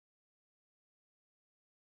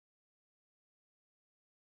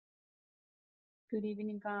Good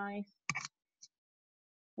evening, guys.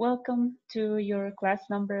 Welcome to your class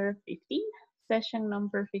number 15, session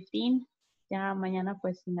number 15. Ya mañana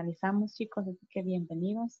pues finalizamos, chicos, así que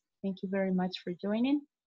bienvenidos. Thank you very much for joining.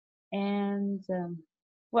 And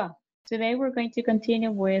well, today we're going to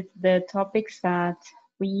continue with the topics that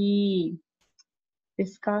we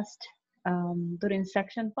discussed during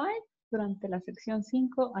section 5, durante la sección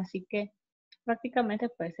 5, así que prácticamente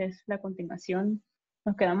pues es la continuación.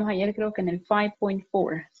 Nos quedamos ayer creo que en el 5.4,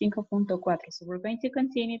 5.4. So we're going to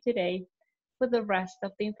continue today with the rest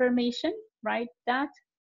of the information, right? That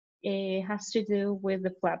has to do with the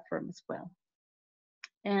platform as well.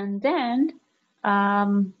 And then,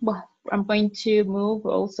 well, I'm going to move,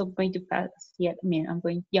 also going to pass, I'm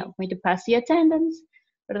going to pass the attendance,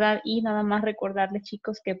 ¿verdad? Y nada más recordarles,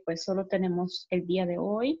 chicos, que pues solo tenemos el día de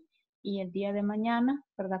hoy y el día de mañana,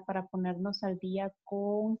 ¿verdad? Para ponernos al día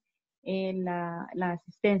con la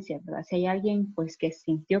asistencia, ¿verdad? Si hay alguien pues que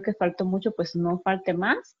sintió que faltó mucho, pues no falte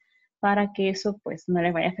más para que eso pues no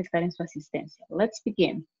le vaya a afectar en su asistencia. Let's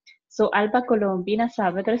begin. So, Alba Colombina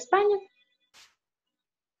Saavedra, España.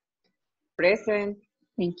 Present.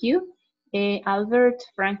 Thank you. Albert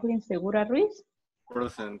Franklin Segura Ruiz.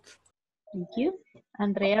 Present. Thank you.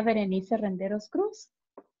 Andrea Berenice Renderos Cruz.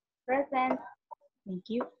 Present. Thank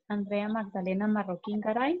you. Andrea Magdalena Marroquín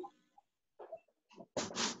Garay.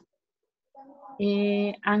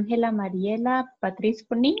 Ángela Mariela Patriz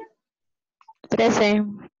Bonilla.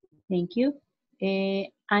 Present. Thank you.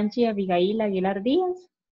 Angie Abigail Aguilar Díaz.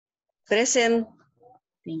 Present.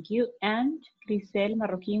 Thank you. And Grisel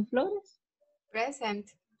Marroquín Flores. Present.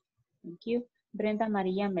 Thank you. Brenda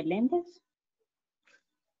María Meléndez.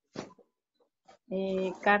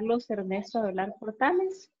 Carlos Ernesto Abelar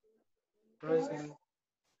Portales. Present.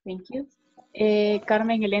 Thank you.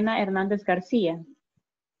 Carmen Elena Hernández García.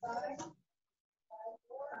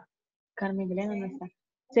 Carmen Elena no está.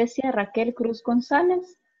 Cecia Raquel Cruz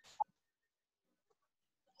González.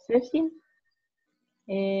 Cecia.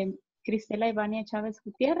 Cristela Ivania Chávez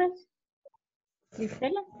Gutiérrez.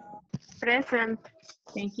 Cristela. Present.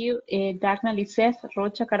 Thank you. Dagna Lizeth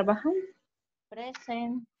Rocha Carvajal.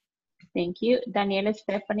 Present. Thank you. Daniela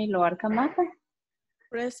Stephanie Loarca Mata.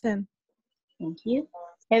 Present. Thank you.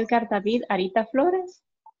 Edgar David Arita Flores.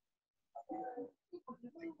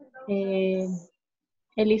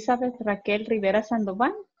 Elizabeth Raquel Rivera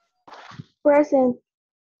Sandoval. Present.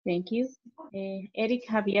 Thank you. Eric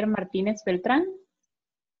Javier Martínez Beltrán.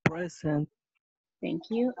 Present. Thank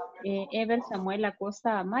you. Ever Samuel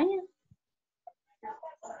Acosta Amaya.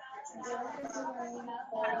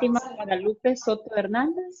 Fátima Guadalupe Soto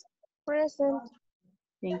Hernández. Present.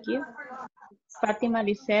 Thank you. Fátima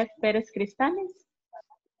Lizeth Pérez Cristales.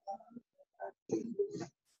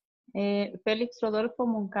 Félix Rodolfo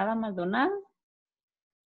Moncada Maldonado.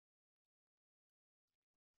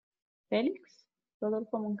 Félix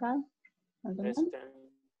Rodolfo Moncada Maldonado. Present.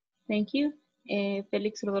 Thank you.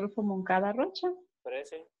 Félix Rodolfo Moncada Rocha.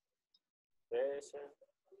 Present. Present.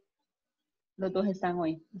 Los dos están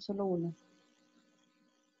hoy, no solo uno.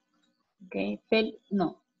 Ok,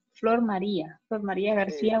 no. Flor María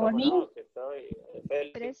García Bonilla.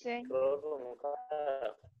 Present.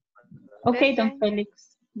 Ok, Present. don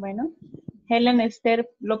Félix. Bueno. Helen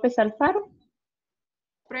Esther López Alfaro.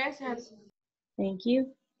 Present. Thank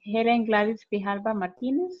you. Helen Gladys Grijalva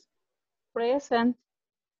Martínez. Present.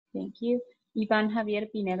 Thank you. Iván Javier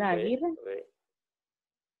Pineda Aguirre.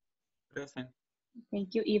 Present.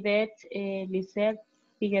 Thank you. Ivette Lizeth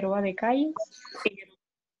Figueroa de Calles.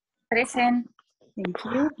 Present. Thank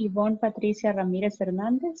you. Ivonne Patricia Ramírez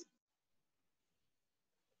Hernández.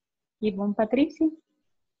 Ivonne Patricia.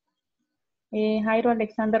 Jairo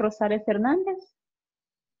Alexander Rosales Hernández.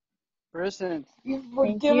 Present.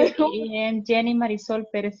 Thank you. And Jenny Marisol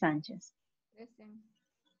Pérez Sánchez. Present.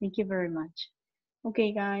 Thank you very much.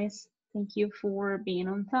 Okay, guys. Thank you for being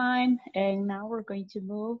on time. And now we're going to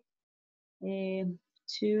move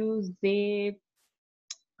to the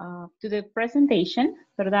presentation,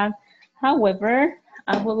 ¿verdad? However,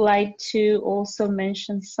 I would like to also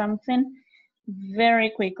mention something very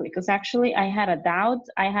quickly, because actually I had a doubt,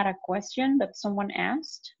 I had a question that someone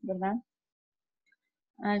asked, ¿verdad?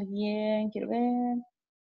 Alguien, quiero ver.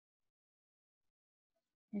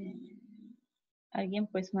 Alguien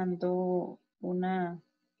pues mandó una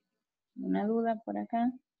duda por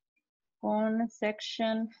acá con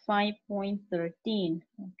section 5.13,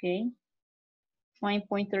 ok.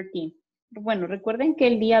 5.13. Bueno, recuerden que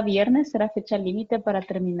el día viernes será fecha límite para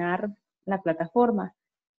terminar la plataforma.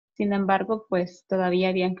 Sin embargo, pues todavía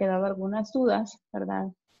habían quedado algunas dudas,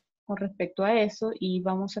 ¿verdad? Con respecto a eso y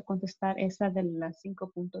vamos a contestar esa de la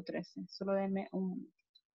 5.13. Solo denme un momento.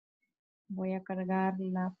 Voy a cargar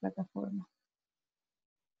la plataforma.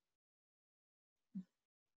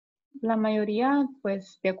 La mayoría,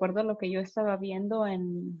 pues, de acuerdo a lo que yo estaba viendo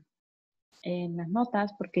en las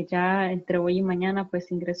notas, porque ya entre hoy y mañana, pues,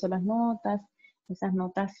 ingreso las notas. Esas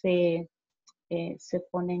notas se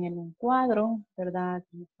ponen en un cuadro, ¿verdad?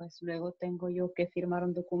 Y pues luego tengo yo que firmar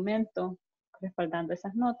un documento respaldando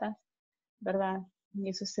esas notas, ¿verdad? Y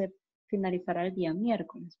eso se finalizará el día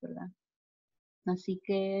miércoles, ¿verdad? Así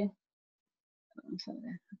que, vamos a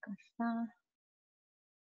ver, acá está.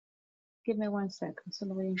 Give me one second,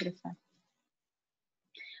 solo voy a ingresar.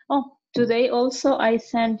 Oh, today also I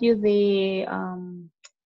sent you the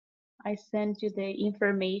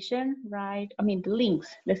information, right? I mean, the links.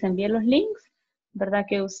 Les envié los links, ¿verdad?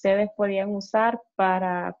 Que ustedes podían usar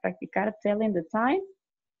para practicar telling the time.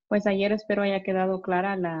 Pues ayer espero haya quedado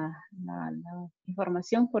clara la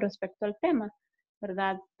información con respecto al tema,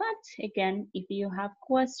 ¿verdad? But again, if you have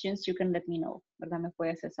questions, you can let me know, ¿verdad? Me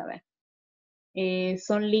puede hacer saber.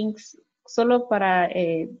 Son links solo para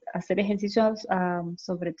hacer ejercicios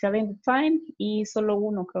sobre telling the time y solo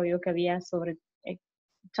uno creo yo que había sobre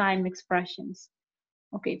time expressions.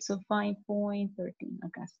 Okay, so 5.13,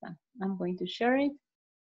 acá está. I'm going to share it.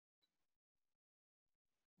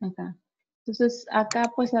 Acá. Entonces,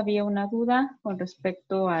 acá pues había una duda con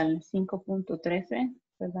respecto al 5.13,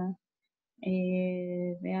 ¿verdad?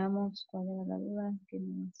 Veamos cuál era la duda.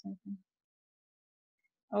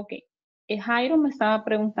 Ok. Jairo me estaba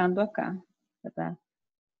preguntando acá, ¿verdad?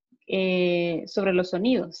 Sobre los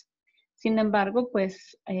sonidos. Sin embargo,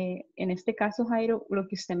 pues, en este caso, Jairo, lo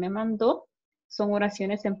que usted me mandó son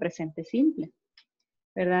oraciones en presente simple,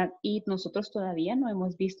 ¿verdad? Y nosotros todavía no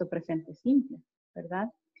hemos visto presente simple, ¿verdad?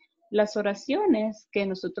 Las oraciones que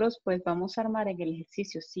nosotros pues vamos a armar en el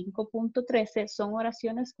ejercicio 5.13 son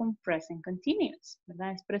oraciones con present continuous,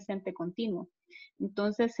 ¿verdad? Es presente continuo.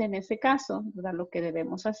 Entonces, en ese caso, ¿verdad? Lo que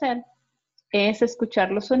debemos hacer es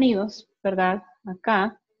escuchar los sonidos, ¿verdad?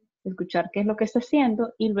 Acá, escuchar qué es lo que está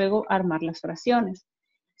haciendo y luego armar las oraciones.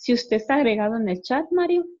 Si usted está agregado en el chat,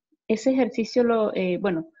 Mario, ese ejercicio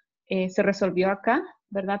se resolvió acá,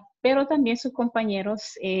 ¿verdad? Pero también sus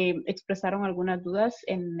compañeros expresaron algunas dudas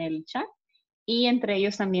en el chat y entre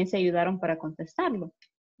ellos también se ayudaron para contestarlo.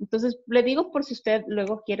 Entonces, le digo por si usted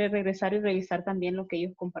luego quiere regresar y revisar también lo que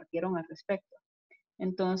ellos compartieron al respecto.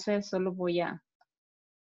 Entonces, solo voy a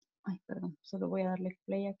darle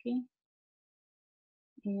play aquí.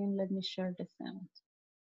 And let me share the sound.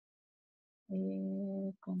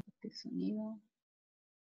 Compartir sonido.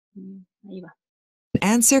 Ahí va.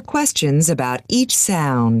 Answer questions about each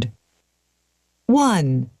sound.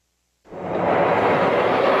 1.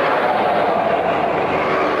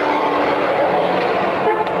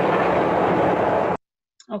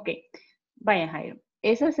 Ok, vaya Jairo.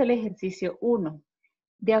 Ese es el ejercicio 1.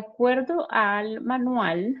 De acuerdo al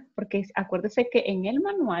manual, porque acuérdese que en el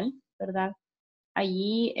manual, ¿verdad?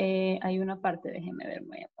 Allí hay una parte, déjeme ver,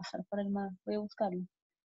 voy a pasar por el manual, voy a buscarlo.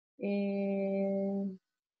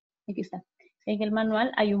 Aquí está. En el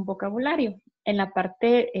manual hay un vocabulario. En la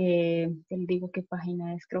parte, les digo qué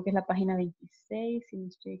página es, creo que es la página 26, si no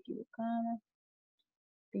estoy equivocada.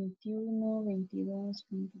 21, 22,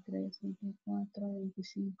 23, 24,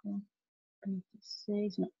 25,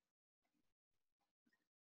 26, no.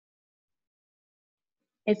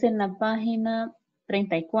 Es en la página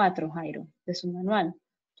 34, Jairo, de su manual.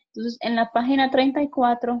 Entonces, en la página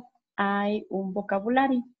 34 hay un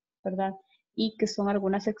vocabulario, ¿verdad? Y que son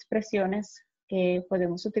algunas expresiones que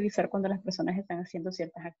podemos utilizar cuando las personas están haciendo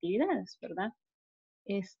ciertas actividades, ¿verdad?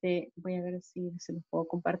 Voy a ver si se los puedo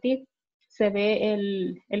compartir. ¿Se ve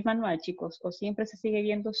el manual, chicos? ¿O siempre se sigue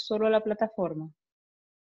viendo solo la plataforma?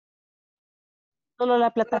 Solo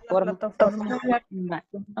la plataforma. Vale.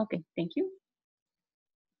 Ok, thank you.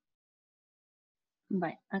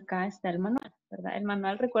 Vale, acá está el manual, ¿verdad? El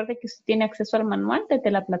manual, recuerde que usted tiene acceso al manual desde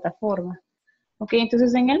la plataforma. Ok,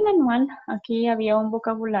 entonces en el manual aquí había un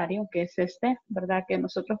vocabulario que es ¿verdad? Que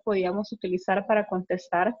nosotros podíamos utilizar para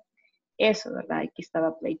contestar eso, ¿verdad? Aquí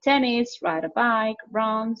estaba play tennis, ride a bike,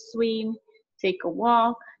 run, swim, take a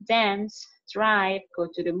walk, dance, drive, go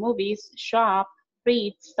to the movies, shop,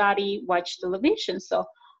 read, study, watch television. So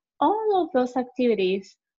all of those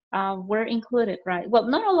activities were included, right? Well,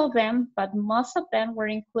 not all of them, but most of them were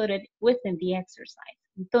included within the exercise.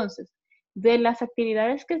 Entonces, de las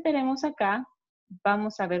actividades que tenemos acá,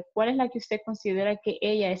 vamos a ver cuál es la que usted considera que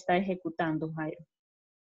ella está ejecutando, Jairo.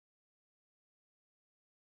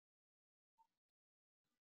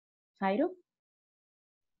 Jairo.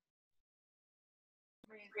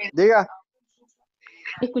 Diga.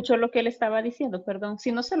 Escuchó lo que él estaba diciendo, perdón.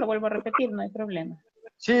 Si no, se lo vuelvo a repetir, no hay problema.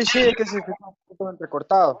 Sí, es que se escucha un poco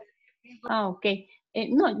entrecortado. Ah, ok.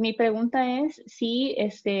 No, mi pregunta es si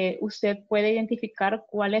usted puede identificar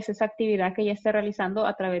cuál es esa actividad que ella está realizando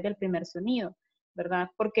a través del primer sonido, ¿verdad?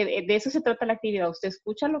 Porque de eso se trata la actividad. Usted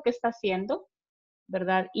escucha lo que está haciendo,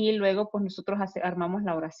 ¿verdad? Y luego pues nosotros armamos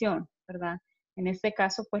la oración, ¿verdad? En este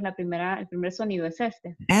caso, pues el primer sonido es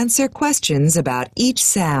este. Answer questions about each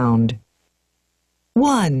sound.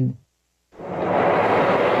 1.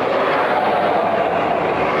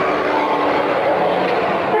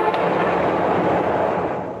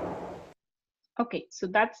 Okay, so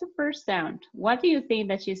that's the first sound. What do you think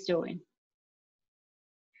that she's doing?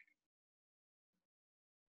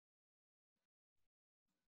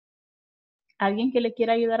 ¿Alguien que le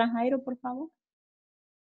quiera ayudar a Jairo, por favor?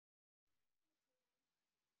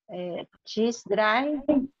 She's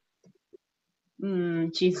driving.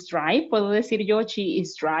 She's drive. ¿Puedo decir yo she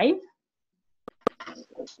is drive?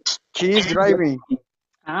 She is driving.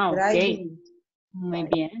 Ah, ok. Driving. Muy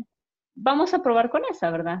bien. Vamos a probar con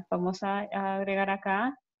esa, ¿verdad? Vamos a agregar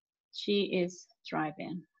acá. She is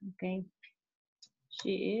driving. Ok.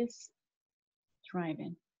 She is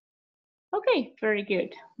driving. Okay, very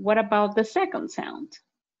good. What about the second sound?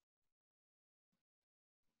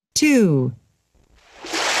 2.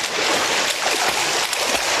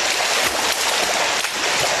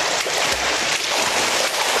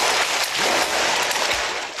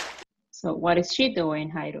 So what is she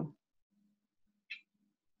doing, Jairo?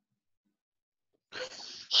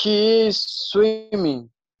 She is swimming.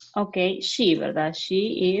 Okay, she, ¿verdad?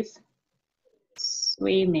 She is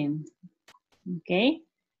swimming. Ok.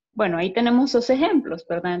 Bueno, ahí tenemos dos ejemplos,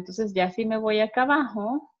 ¿verdad? Entonces ya si me voy acá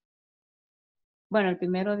abajo. Bueno, el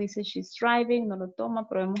primero dice she's driving, no lo toma,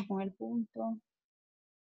 probemos con el punto.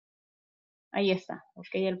 Ahí está, ok,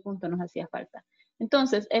 el punto nos hacía falta.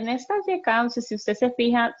 Entonces, en estas de acá, si usted se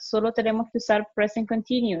fija, solo tenemos que usar present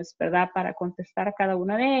continuous, ¿verdad? Para contestar a cada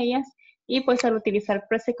una de ellas. Y pues al utilizar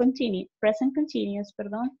present continuous,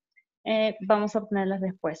 perdón, vamos a obtener las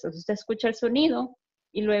respuestas. Usted escucha el sonido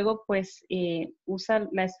y luego pues usa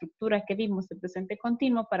la estructura que vimos de presente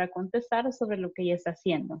continuo para contestar sobre lo que ella está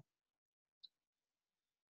haciendo.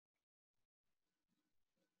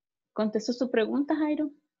 ¿Contestó su pregunta,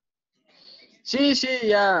 Jairo? Sí,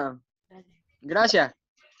 ya. Gracias.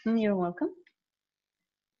 You're welcome.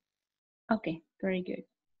 Okay, very good.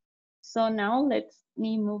 So now let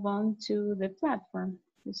me move on to the platform.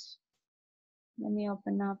 Just let me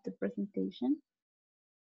open up the presentation.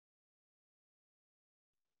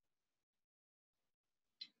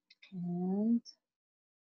 And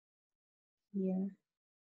here.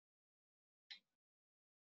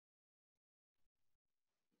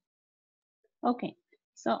 Okay,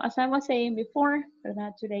 so as I was saying before,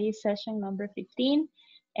 today is session number 15,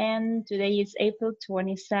 and today is April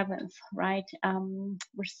 27th, right?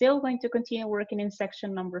 We're still going to continue working in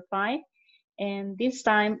section number 5, and this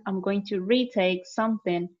time I'm going to retake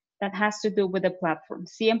something that has to do with the platform.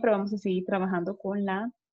 Siempre vamos a seguir trabajando con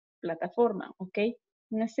la plataforma, ¿ok?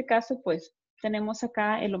 En este caso, pues, tenemos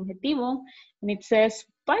acá el objetivo, and it says,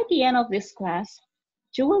 by the end of this class,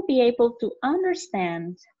 you will be able to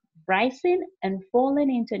understand rising and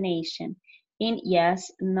falling intonation in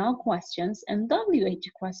yes, no questions and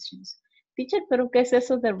WH questions. Teacher, ¿pero qué es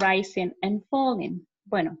eso de rising and falling?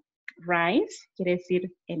 Bueno, rise quiere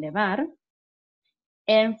decir elevar,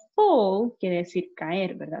 and fall quiere decir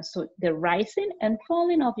caer, ¿verdad? So, the rising and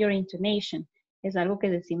falling of your intonation es algo que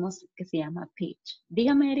decimos que se llama pitch.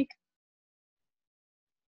 Dígame, Eric.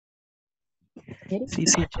 Sí,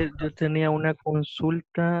 yo tenía una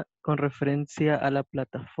consulta con referencia a la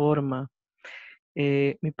plataforma.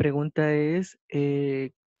 Mi pregunta es,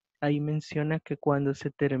 ahí menciona que cuando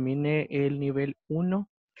se termine el nivel 1,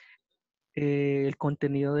 el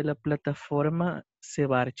contenido de la plataforma se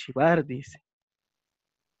va a archivar, dice.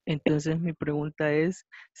 Entonces mi pregunta es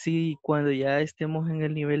si cuando ya estemos en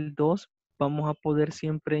el nivel 2, vamos a poder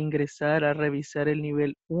siempre ingresar a revisar el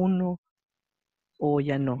nivel 1 o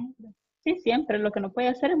ya no. Sí, siempre. Lo que no puede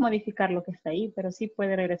hacer es modificar lo que está ahí, pero sí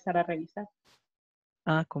puede regresar a revisar.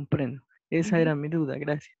 Ah, comprendo. Esa era mi duda,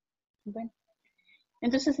 gracias. Bueno.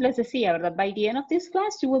 Entonces les decía, ¿verdad? By the end of this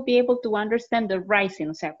class, you will be able to understand the rising.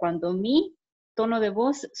 O sea, cuando mi tono de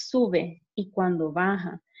voz sube y cuando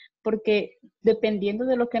baja. Porque dependiendo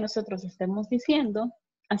de lo que nosotros estemos diciendo,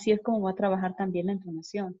 así es como va a trabajar también la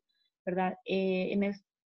entonación, ¿verdad?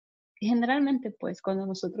 Generalmente, pues, cuando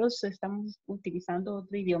nosotros estamos utilizando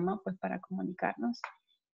otro idioma, pues, para comunicarnos,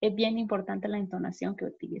 es bien importante la entonación que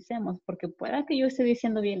utilicemos, porque pueda que yo esté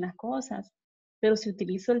diciendo bien las cosas, pero si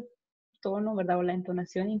utilizo el tono, ¿verdad? O la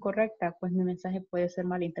entonación incorrecta, pues mi mensaje puede ser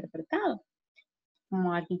malinterpretado.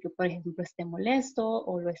 como alguien que, por ejemplo, esté molesto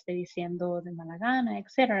o lo esté diciendo de mala gana,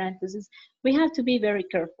 etc. Entonces, we have to be very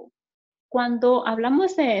careful. Cuando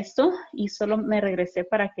hablamos de esto, y solo me regresé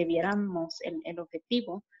para que viéramos el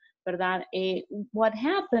objetivo, ¿verdad? What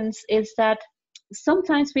happens is that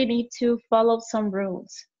sometimes we need to follow some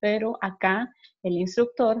rules, pero acá el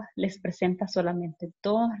instructor les presenta solamente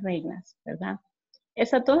 2 reglas, ¿verdad?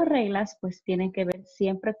 Esas 2 reglas pues tienen que ver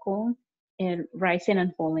siempre con el rising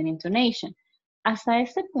and falling intonation. Hasta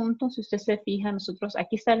este punto, si usted se fija, nosotros,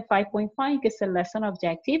 aquí está el 5.5, que es el lesson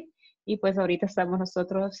objective, y pues ahorita estamos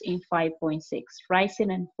nosotros en 5.6, rising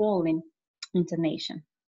and falling intonation.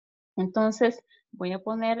 Entonces, voy a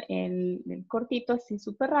poner el cortito así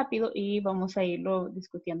súper rápido y vamos a irlo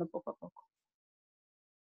discutiendo poco a poco.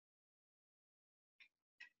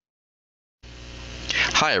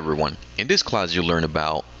 Hi everyone, in this class you'll learn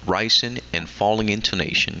about rising and falling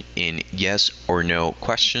intonation in yes or no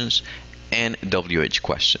questions and WH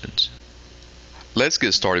questions. Let's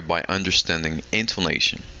get started by understanding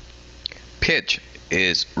intonation. Pitch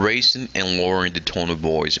is raising and lowering the tone of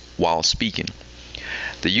voice while speaking.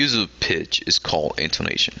 The use of pitch is called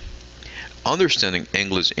intonation. Understanding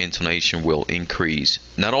English intonation will increase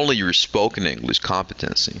not only your spoken English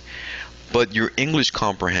competency, but your English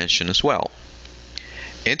comprehension as well.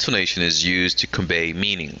 Intonation is used to convey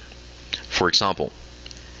meaning. For example,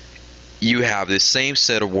 you have the same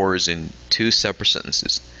set of words in 2 separate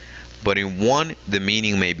sentences, but in one the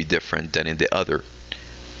meaning may be different than in the other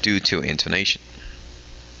due to intonation.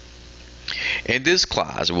 In this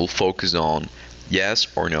class, we'll focus on yes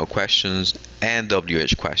or no questions and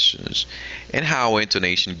WH questions and how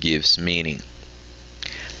intonation gives meaning.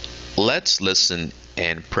 Let's listen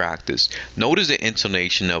and practice. Notice the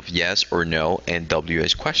intonation of yes or no and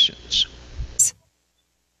WH questions.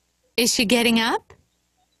 Is she getting up?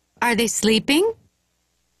 Are they sleeping?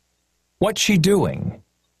 What's she doing?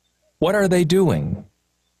 What are they doing?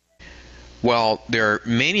 Well, there are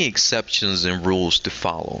many exceptions and rules to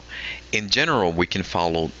follow. In general, we can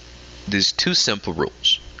follow these 2 simple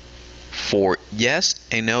rules. For yes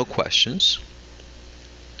and no questions,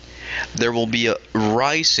 there will be a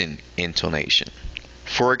rising intonation.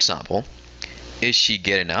 For example, is she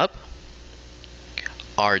getting up?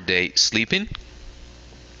 Are they sleeping?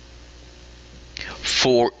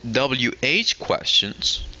 For WH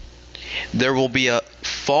questions, there will be a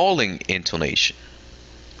falling intonation.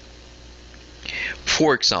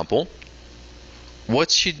 For example,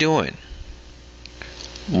 what's she doing?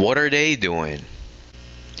 What are they doing?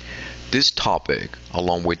 This topic,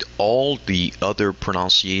 along with all the other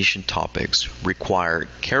pronunciation topics, require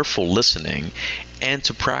careful listening and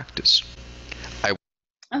to practice.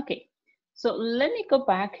 Okay, so let me go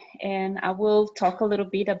back and I will talk a little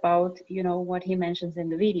bit about, what he mentions in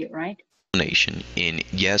the video, right? In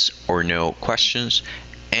yes or no questions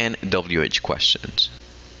and WH questions.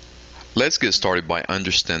 Let's get started by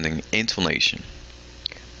understanding intonation.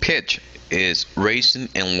 Pitch is raising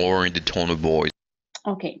and lowering the tone of voice.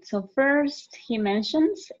 Okay, so first he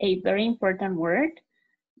mentions a very important word,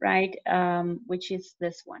 right? Which is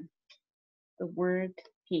this one, the word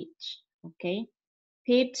pitch, okay?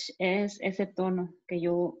 Pitch es ese tono que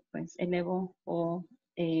yo pues elevo o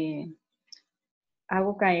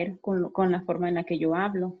hago caer con la forma en la que yo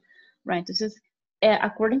hablo, right? Entonces,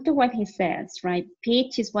 according to what he says, right,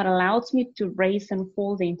 pitch is what allows me to raise and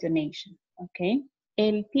fall the intonation, okay?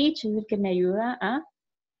 El pitch es el que me ayuda a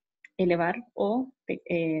elevar o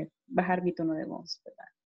bajar mi tono de voz, ¿verdad?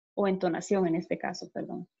 O entonación en este caso,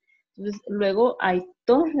 perdón. Entonces, luego hay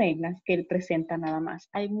 2 reglas que él presenta nada más.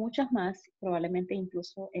 Hay muchas más, probablemente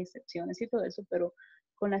incluso excepciones y todo eso, pero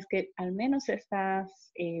con las que al menos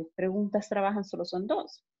estas preguntas trabajan solo son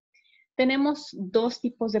 2. Tenemos 2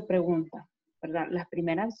 tipos de pregunta, ¿verdad? Las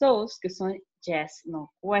primeras 2 que son yes,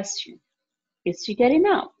 no question. Is she getting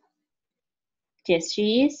up? Yes,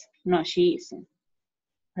 she is. No, she isn't.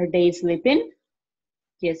 Are they sleeping?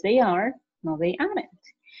 Yes, they are. No, they aren't.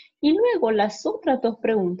 Y luego las otras 2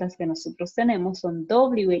 preguntas que nosotros tenemos son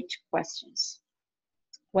WH questions.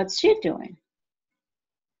 What's she doing?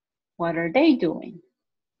 What are they doing?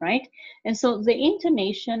 Right? And so the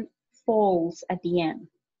intonation falls at the end.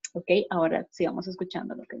 Ok, ahora sigamos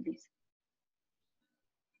escuchando lo que él dice.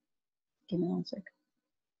 Give me one second.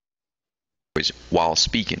 While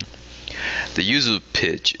speaking. The use of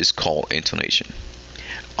pitch is called intonation.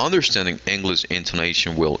 Understanding English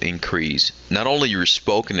intonation will increase not only your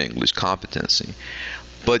spoken English competency,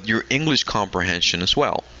 but your English comprehension as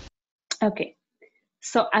well. Okay,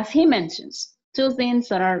 so as he mentions, 2 things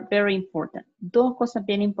that are very important. 2 cosas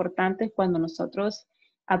bien importantes cuando nosotros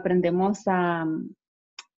aprendemos a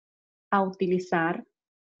utilizar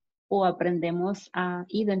o aprendemos a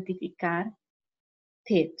identificar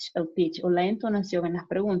el pitch o la entonación en las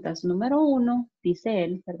preguntas. Número 1, dice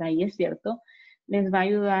él, ¿verdad? Y es cierto, les va a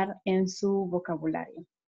ayudar en su vocabulario.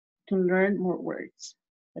 To learn more words,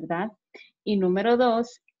 ¿verdad? Y número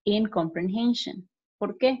 2, in comprehension.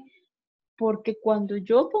 ¿Por qué? Porque cuando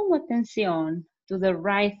yo pongo atención to the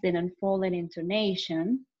rising and falling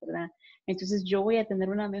intonation, ¿verdad? Entonces yo voy a tener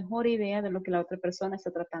una mejor idea de lo que la otra persona está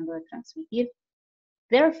tratando de transmitir.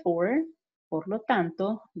 Therefore, por lo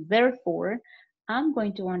tanto, therefore, I'm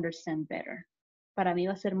going to understand better. Para mí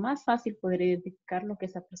va a ser más fácil poder identificar lo que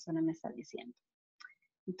esa persona me está diciendo.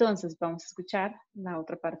 Entonces, vamos a escuchar la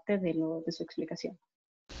otra parte de su explicación.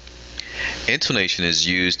 Intonation is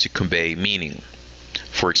used to convey meaning.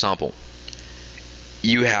 For example,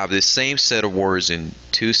 you have the same set of words in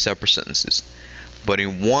two separate sentences, but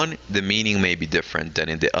in one the meaning may be different than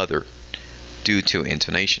in the other due to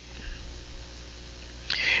intonation.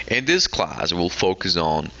 In this class, we'll focus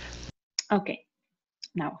on... Okay,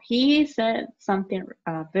 now he said something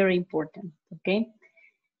very important, okay?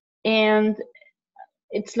 And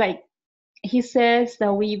it's like, he says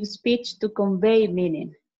that we use speech to convey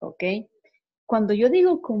meaning, okay? Cuando yo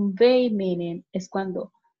digo convey meaning, es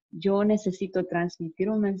cuando yo necesito transmitir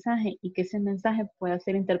un mensaje y que ese mensaje pueda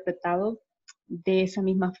ser interpretado de esa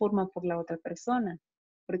misma forma por la otra persona.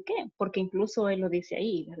 ¿Por qué? Porque incluso él lo dice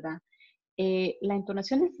ahí, ¿verdad? La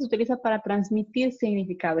entonación se utiliza para transmitir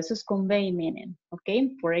significado. Eso es convey meaning, ¿ok?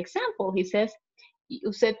 Por ejemplo, he says,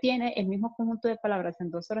 usted tiene el mismo conjunto de palabras en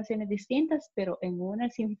dos oraciones distintas, pero en una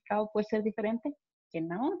el significado puede ser diferente que en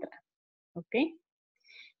la otra, ¿ok?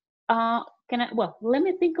 Well, let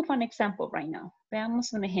me think of an example right now.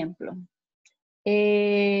 Veamos un ejemplo.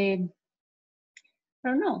 I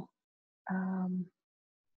don't know.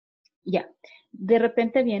 Ya. De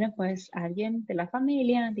repente viene pues alguien de la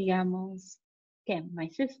familia, digamos, que my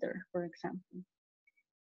sister, for example.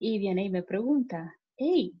 Y viene y me pregunta,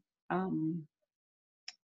 hey, do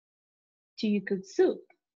you cook soup?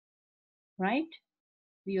 Right?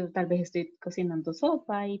 Yo tal vez estoy cocinando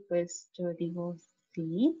sopa y pues yo digo,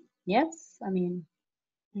 sí, yes, I mean,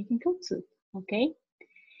 I can cook soup, ¿ok?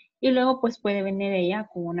 Y luego pues puede venir ella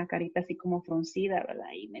con una carita así como fruncida,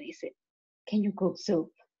 ¿verdad? Y me dice, can you cook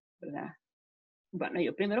soup? ¿Verdad? Bueno,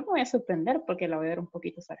 yo primero me voy a sorprender porque la voy a ver un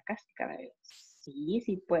poquito sarcástica. ¿Verdad? Sí,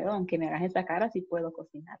 sí puedo, aunque me hagas esa cara, sí puedo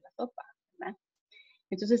cocinar la sopa, ¿verdad?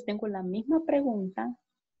 Entonces tengo la misma pregunta,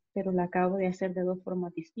 pero la acabo de hacer de dos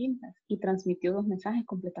formas distintas y transmitió dos mensajes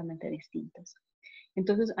completamente distintos.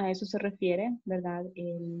 Entonces a eso se refiere, ¿verdad?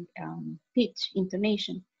 El pitch,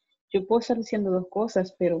 intonation. Yo puedo estar diciendo dos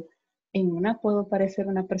cosas, pero en una puedo parecer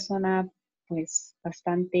una persona, pues,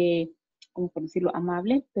 bastante, como por decirlo,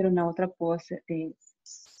 amable, pero en la otra puede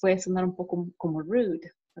sonar un poco como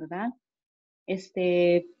rude, ¿verdad?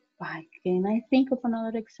 Can I think of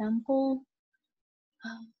another example?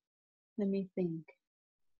 Let me think.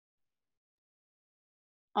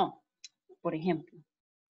 Oh, por ejemplo,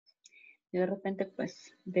 yo de repente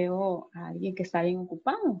pues veo a alguien que está bien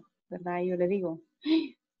ocupado, ¿verdad? Y yo le digo,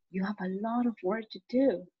 hey, you have a lot of work to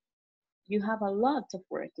do. You have a lot of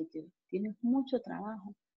work to do. Tienes mucho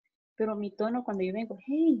trabajo. Pero mi tono cuando yo vengo,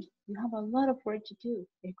 hey, you have a lot of work to do.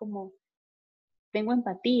 Es como, tengo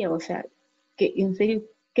empatía, o sea, que en serio,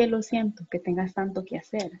 que lo siento, que tengas tanto que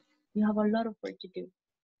hacer. You have a lot of work to do.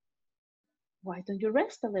 Why don't you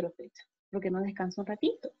rest a little bit? Porque no descanso un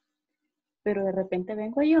ratito. Pero de repente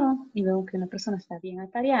vengo yo y veo que una persona está bien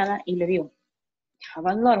atareada y le digo, you have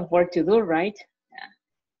a lot of work to do, right?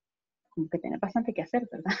 Como que tiene bastante que hacer,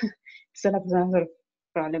 ¿verdad? Entonces la persona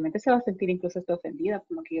probablemente se va a sentir incluso hasta ofendida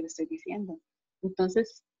por lo que yo le estoy diciendo.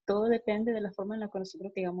 Entonces, todo depende de la forma en la que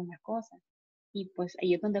nosotros digamos las cosas. Y pues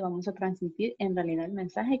ahí es donde vamos a transmitir en realidad el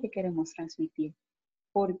mensaje que queremos transmitir.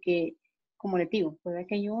 Porque, como les digo, puede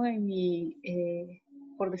que yo en mi,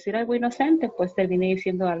 por decir algo inocente, pues termine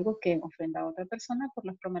diciendo algo que ofenda a otra persona por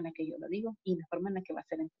la forma en la que yo lo digo y la forma en la que va a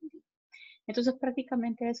ser entendido. Entonces,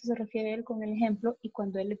 prácticamente a eso se refiere él con el ejemplo y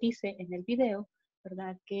cuando él le dice en el video,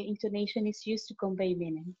 ¿verdad? Que intonation is used to convey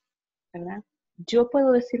meaning, ¿verdad? Yo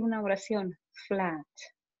puedo decir una oración flat,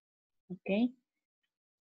 ¿ok?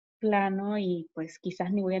 Plano y pues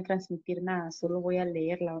quizás ni voy a transmitir nada, solo voy a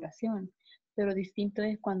leer la oración. Pero distinto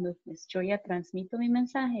es cuando pues, yo ya transmito mi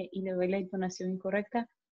mensaje y le doy la entonación incorrecta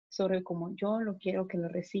sobre cómo yo lo quiero que lo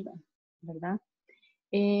reciban, ¿verdad?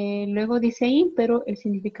 Luego dice ahí, pero el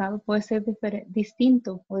significado puede ser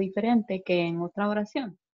distinto o diferente que en otra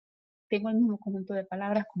oración. Tengo el mismo conjunto de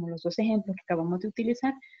palabras como los dos ejemplos que acabamos de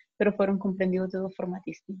utilizar, pero fueron comprendidos de dos formas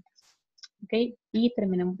distintas. ¿Ok? Y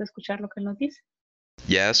terminamos de escuchar lo que él nos dice.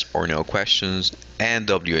 yes or no questions and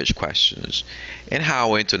WH questions, and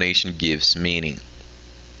how intonation gives meaning.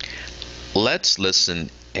 Let's listen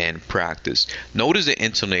and practice. Notice the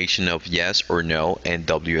intonation of yes or no and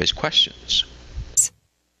WH questions.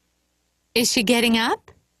 Is she getting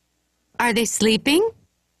up? Are they sleeping?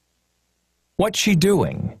 What's she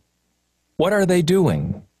doing? What are they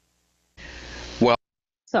doing? Well,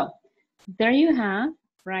 So there you have,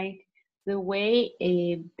 right, the way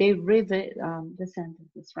they read the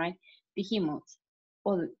sentences, right? Dijimos,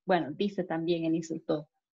 bueno, dice también el instructor,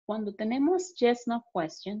 cuando tenemos yes, no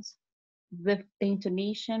questions, the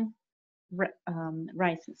intonation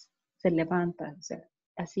rises, se levanta, o sea,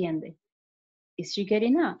 asciende. Is she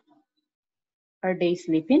getting up? Are they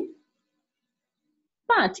sleeping?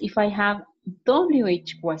 But if I have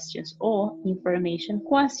WH questions or information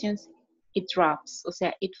questions, it drops, o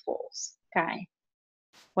sea, it falls, cae.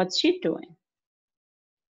 What's she doing?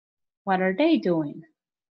 What are they doing?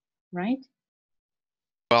 Right?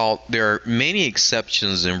 well, there are many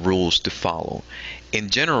exceptions and rules to follow. In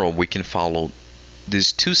general, we can follow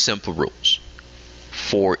these two simple rules.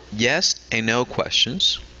 For yes and no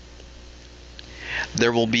questions,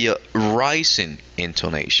 there will be a rising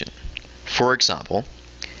intonation. For example,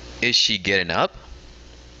 is she getting up?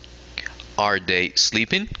 Are they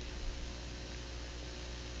sleeping?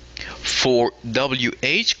 For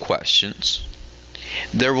WH questions,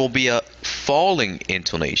 there will be a falling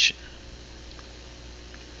intonation.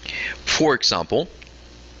 For example,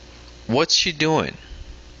 what's she doing?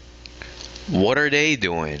 What are they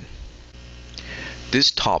doing?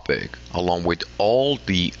 This topic, along with all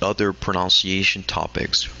the other pronunciation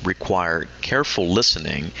topics, require careful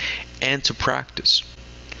listening and to practice.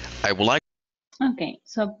 I would like. Okay,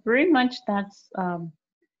 so pretty much that's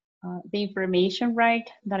the information, right,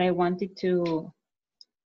 that I wanted to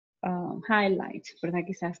highlight, ¿verdad?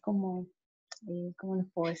 Quizás como, ¿cómo les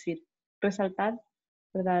puedo decir? Resaltar,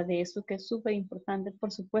 ¿verdad? De eso que es súper importante.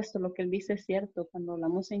 Por supuesto, lo que él dice es cierto. Cuando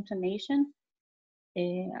hablamos de intonation,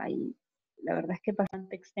 la verdad es que es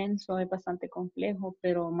bastante extenso, es bastante complejo,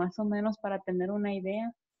 pero más o menos para tener una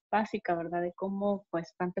idea básica, ¿verdad? De cómo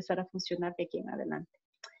pues va a empezar a funcionar de aquí en adelante.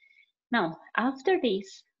 Now, after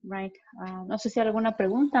this, right, no sé si hay alguna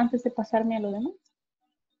pregunta antes de pasarme a lo demás.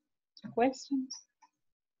 Questions?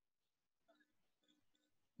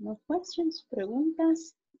 No questions,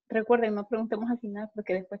 preguntas. Recuerden, no preguntemos al final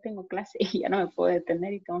porque después tengo clase y ya no me puedo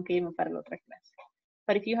detener y tengo que irme para la otra clase.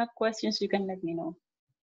 But if you have questions, you can let me know.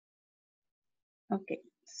 Okay,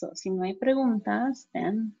 so si no hay preguntas,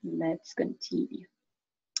 then let's continue.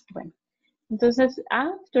 Bueno, entonces,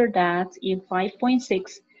 after that, in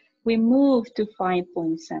 5.6, we move to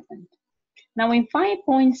 5.7. Now in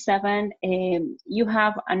 5.7, you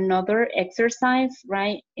have another exercise,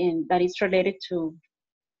 right? And that is related to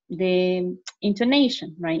the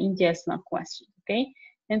intonation, right? In yes, no question, okay?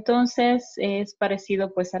 Entonces, es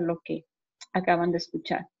parecido pues a lo que acaban de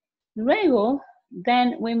escuchar. Luego,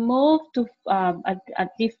 then we move to a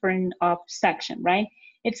different section, right?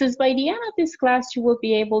 It says, by the end of this class, you will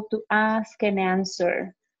be able to ask and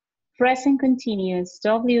answer present continuous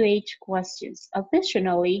WH questions.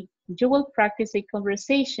 Additionally, you will practice a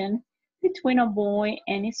conversation between a boy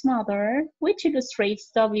and his mother, which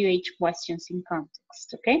illustrates WH questions in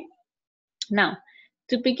context, okay? Now,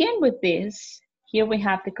 to begin with this, here we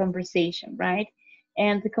have the conversation, right?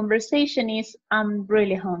 And the conversation is, I'm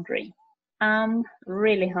really hungry. I'm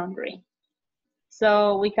really hungry.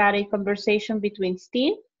 So we got a conversation between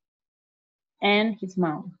Steve and his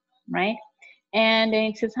mom, right? And then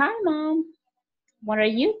it says, hi, Mom. What are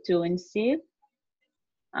you doing, Steve?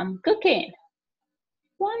 I'm cooking.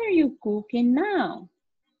 What are you cooking now?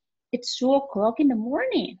 It's 2 o'clock in the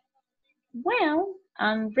morning. Well,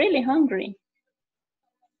 I'm really hungry.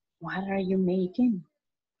 What are you making?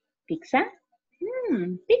 Pizza?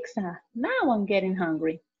 Pizza. Now I'm getting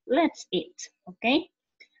hungry. Let's eat, okay?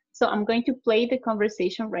 So I'm going to play the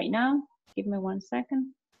conversation right now. Give me 1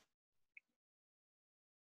 second.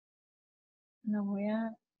 La voy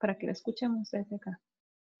a, para que la escuchemos desde acá.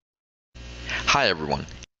 Hi everyone.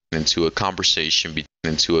 Into a conversation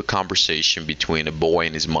between a boy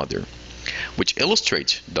and his mother, which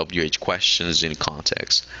illustrates WH questions in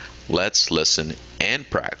context. Let's listen and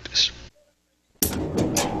practice.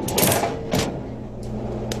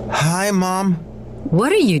 Hi, Mom.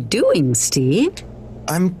 What are you doing, Steve?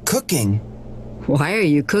 I'm cooking. Why are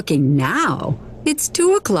you cooking now? It's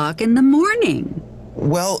 2 o'clock in the morning.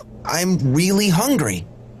 Well, I'm really hungry.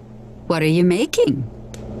 What are you making?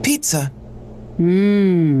 Pizza.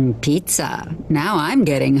 Pizza. Now I'm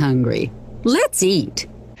getting hungry. Let's eat.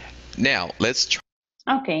 Now, let's try.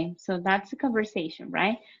 Okay, so that's the conversation,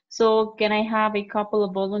 right? So can I have a couple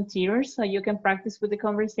of volunteers so you can practice with the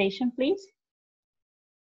conversation, please?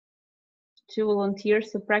 2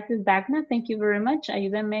 volunteers to practice. Dagna, thank you very much.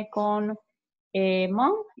 Ayúdenme con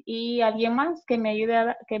Mon y alguien más que me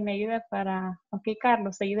ayude para... Ok,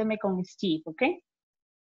 Carlos, ayúdeme con Steve, ok?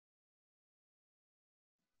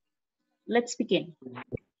 Let's begin.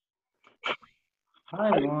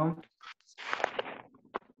 Hi, Mom.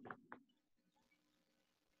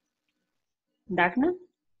 Dagna?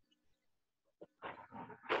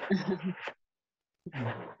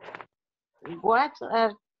 What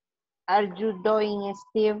are you doing,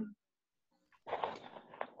 Steve?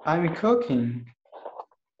 I'm cooking.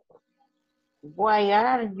 Why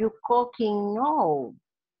are you cooking now?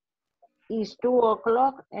 It's 2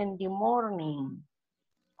 o'clock in the morning.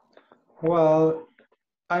 Well,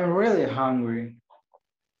 I'm really hungry.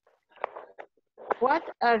 What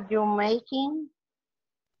are you making?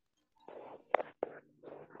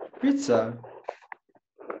 Pizza.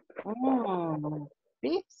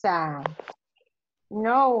 Pizza.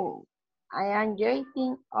 No, I am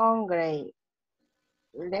getting hungry.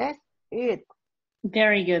 Let's eat.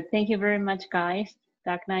 Very good. Thank you very much, guys.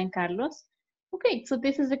 Dagna and Carlos. Okay, so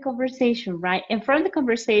this is the conversation, right? And from the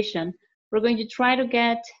conversation, we're going to try to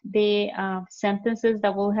get the sentences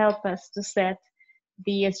that will help us to set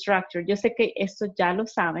the structure. Yo sé que esto ya lo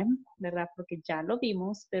saben, ¿verdad? Porque ya lo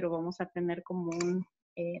vimos, pero vamos a tener como un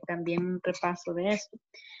también un repaso de esto.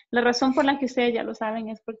 La razón por la que ustedes ya lo saben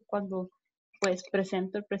es porque cuando pues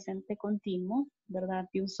presento el presente continuo, ¿verdad?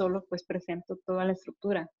 De un solo, pues presento toda la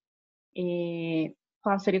estructura.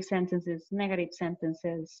 Positive sentences, negative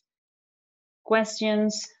sentences,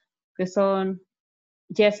 questions, que son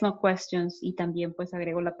yes, no questions, y también pues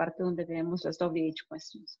agrego la parte donde tenemos las WH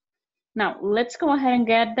questions. Now, let's go ahead and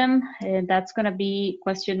get them. That's going to be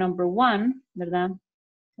question number 1, ¿verdad?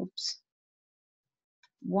 Oops.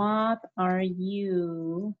 What are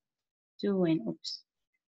you doing? Oops.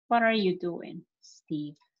 What are you doing,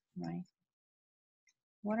 Steve? Right?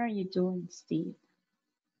 What are you doing, Steve?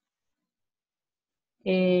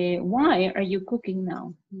 Why are you cooking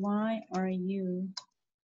now? Why are you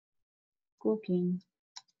cooking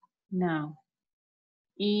now?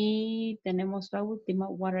 Y tenemos la última,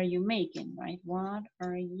 what are you making, right? What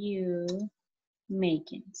are you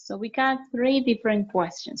making? So we got 3 different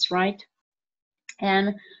questions, right?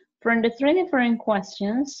 And from the 3 different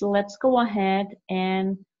questions, let's go ahead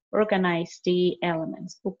and organize the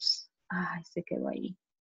elements. Oops, se quedó ahí.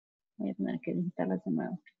 Voy a tener que editarlas de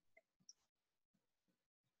nuevo.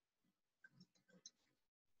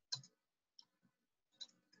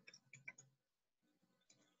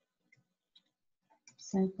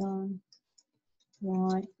 Second,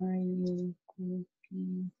 why are you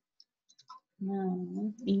cooking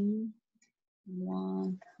now? Y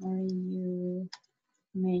what are you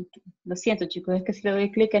making? Lo siento, chicos, es que si le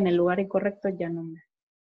doy clic en el lugar incorrecto ya no me...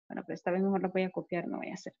 Bueno, pero esta vez mejor la voy a copiar, no voy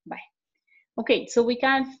a hacer. Bye. Okay, so we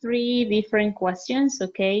got 3 different questions,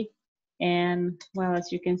 okay? And well,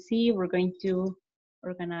 as you can see, we're going to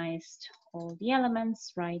organize all the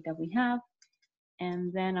elements, right, that we have.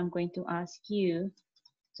 And then I'm going to ask you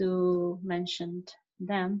to mention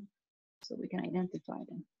them so we can identify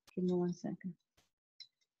them. Give me 1 second.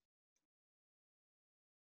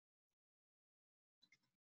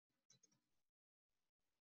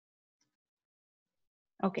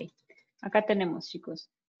 Ok, acá tenemos, chicos.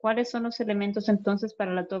 ¿Cuáles son los elementos entonces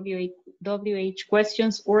para las WH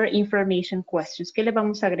questions or information questions? ¿Qué le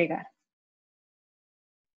vamos a agregar?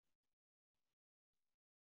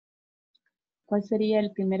 ¿Cuál sería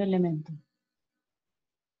el primer elemento?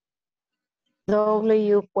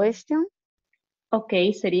 W question. Ok,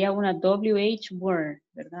 sería una WH word,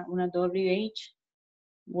 ¿verdad? Una WH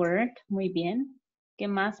word, muy bien. ¿Qué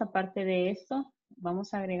más aparte de esto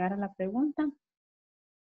vamos a agregar a la pregunta?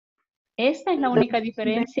 Esta es la única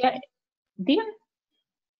diferencia. Díganme.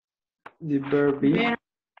 The verb be.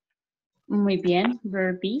 Muy bien,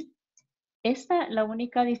 verb be. Esta la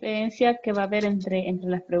única diferencia que va a haber entre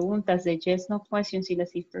las preguntas de yes, no questions y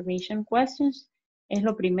las information questions es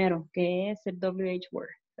lo primero, que es el WH word,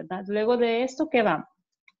 ¿verdad? Luego de esto, ¿qué vamos?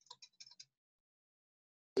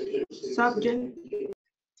 Subject.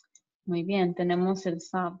 Muy bien, tenemos el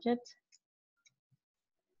subject.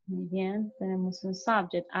 Muy bien, tenemos un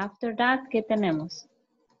subject. After that, ¿qué tenemos?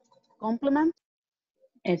 Complement.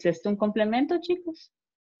 ¿Es esto un complemento, chicos?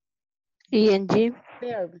 ING.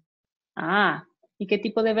 Verb. Ah, ¿y qué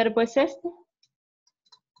tipo de verbo es este?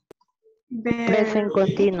 Present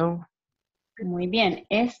continuo. Muy bien,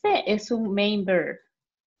 este es un main verb.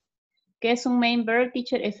 ¿Qué es un main verb,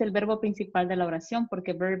 teacher? Es el verbo principal de la oración,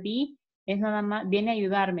 porque verb be es nada más, viene a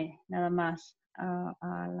ayudarme, nada más,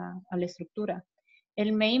 a la estructura.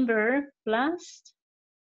 El main verb plus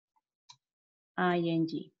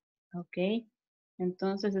ing. ¿Ok?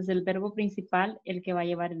 Entonces es el verbo principal el que va a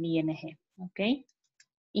llevar el ing. ¿Ok?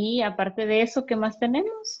 Y aparte de eso, ¿qué más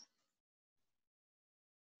tenemos?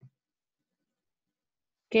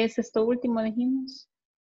 ¿Qué es esto último, dijimos?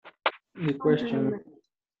 The question.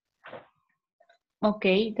 Ok,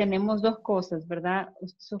 tenemos dos cosas, ¿verdad?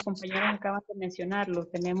 Sus compañeros acaban de mencionarlo.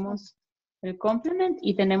 Tenemos el complement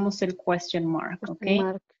y tenemos el question mark,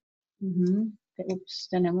 ¿ok?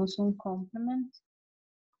 Tenemos un complement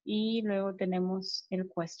y luego tenemos el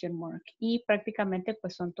question mark. Y prácticamente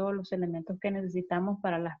pues son todos los elementos que necesitamos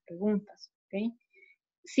para las preguntas, ¿ok?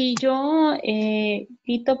 Si yo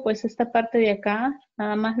quito pues esta parte de acá,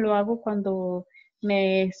 nada más lo hago cuando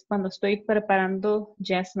estoy preparando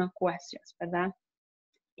yes, no questions, ¿verdad?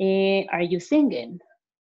 Are you singing?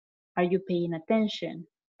 Are you paying attention?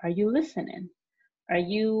 Are you listening? Are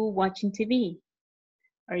you watching TV?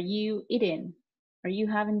 Are you eating? Are you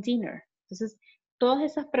having dinner? Entonces, todas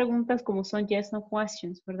esas preguntas como son yes, no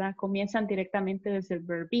questions, ¿verdad? Comienzan directamente desde el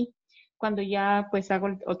verb be. Cuando ya pues hago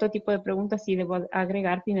otro tipo de preguntas, sí debo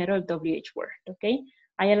agregar primero el WH word, ¿ok?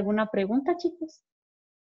 ¿Hay alguna pregunta, chicos?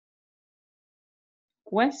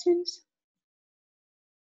 Questions?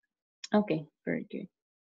 Okay, very good.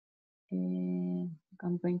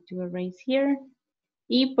 I'm going to erase here.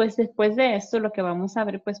 Y pues después de esto lo que vamos a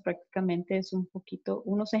ver pues prácticamente es un poquito,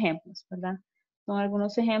 unos ejemplos, ¿verdad? Son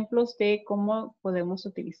algunos ejemplos de cómo podemos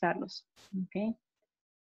utilizarlos, ¿ok?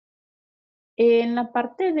 En la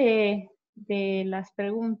parte de las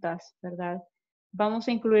preguntas, ¿verdad? Vamos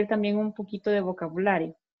a incluir también un poquito de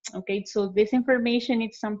vocabulario, ¿ok? So this information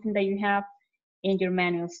is something that you have in your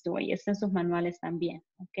manuals too. Y está en sus manuales también,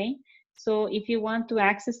 ¿ok? So if you want to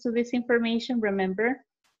access to this information, remember,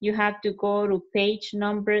 you have to go to page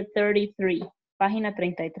number 33, página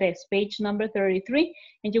 33, page number 33,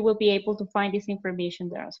 and you will be able to find this information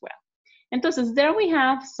there as well. Entonces, there we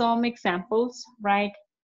have some examples, right?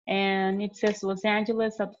 And it says Los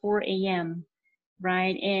Angeles at 4 a.m.,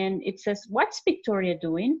 right? And it says, what's Victoria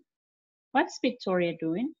doing? What's Victoria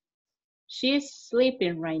doing? She's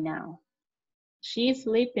sleeping right now. She's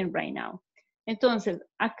sleeping right now. Entonces,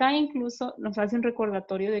 acá incluso nos hace un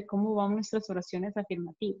recordatorio de cómo van nuestras oraciones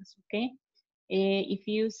afirmativas, ¿ok? If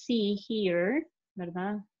you see here,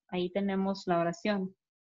 ¿verdad? Ahí tenemos la oración.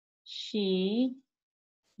 She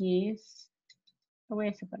is, lo voy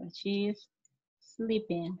a separar. She is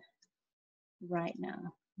sleeping right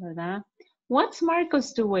now, ¿verdad? What's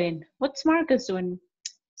Marcus doing? What's Marcus doing?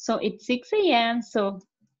 So it's 6 a.m., so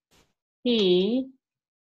he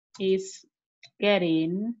is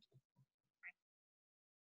getting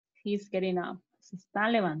up. Se está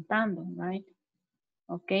levantando, right?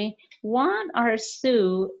 Okay. What are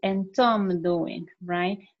Sue and Tom doing,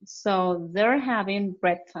 right? So they're having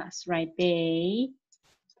breakfast, right? They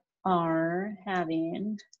are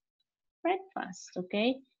having breakfast,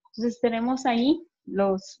 okay? Entonces tenemos ahí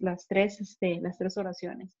las tres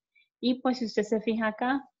oraciones. Y pues si usted se fija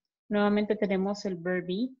acá, nuevamente tenemos el verb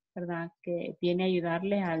be, ¿verdad? Que viene a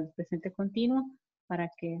ayudarle al presente continuo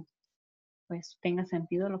para que pues tenga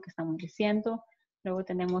sentido lo que estamos diciendo. Luego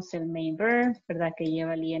tenemos el main verb, ¿verdad? Que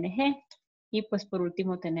lleva el ing. Y pues por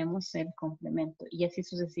último tenemos el complemento y así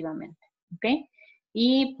sucesivamente, ¿ok?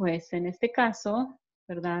 Y pues en este caso,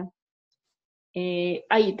 ¿verdad?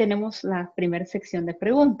 Ahí tenemos la primera sección de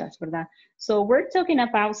preguntas, ¿verdad? So we're talking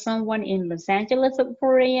about someone in Los Angeles at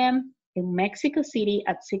 4 a.m., in Mexico City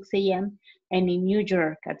at 6 a.m., and in New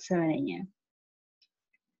York at 7 a.m.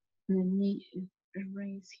 Let me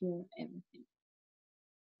erase here everything.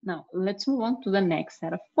 Now, let's move on to the next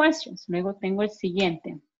set of questions. Luego tengo el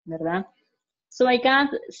siguiente, ¿verdad? So I got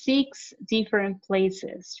 6 different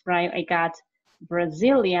places, right? I got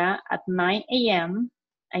Brasilia at 9 a.m.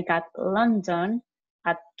 I got London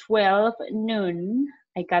at 12 noon.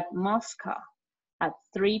 I got Moscow at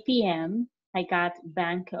 3 p.m. I got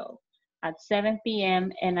Bangkok at 7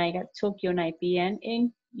 p.m. And I got Tokyo 9 p.m.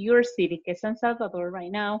 in your city, que es San Salvador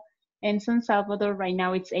right now. En San Salvador, right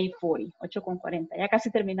now, it's 8:40, 8:40. Ya casi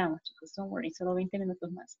terminamos, chicos. Don't worry, solo 20 minutos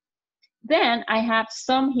más. Then I have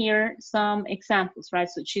some examples, right?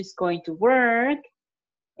 So she's going to work,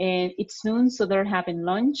 and it's noon, so they're having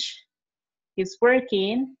lunch. He's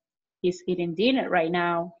working, he's eating dinner right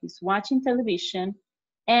now, he's watching television,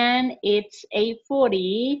 and it's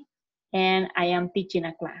 8:40, and I am teaching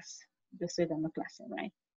a class. Yo estoy dando clase,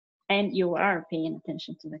 right? And you are paying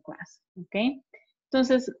attention to the class, okay?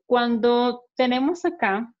 Entonces, cuando tenemos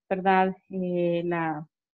acá, ¿verdad?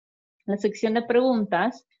 La sección de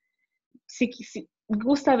preguntas,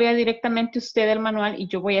 gusta, vea directamente usted el manual y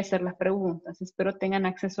yo voy a hacer las preguntas. Espero tengan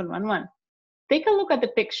acceso al manual. Take a look at the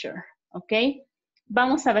picture, ¿ok?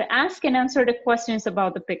 Vamos a ver, ask and answer the questions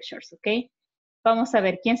about the pictures, ¿ok? Vamos a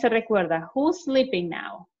ver, ¿quién se recuerda? Who's sleeping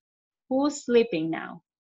now? Who's sleeping now?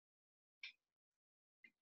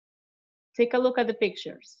 Take a look at the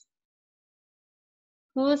pictures.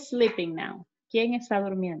 Who's sleeping now? ¿Quién está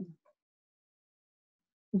durmiendo?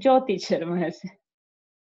 Yo, teacher, me dice.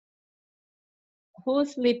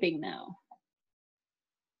 Who's sleeping now?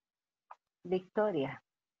 Victoria.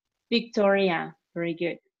 Victoria. Very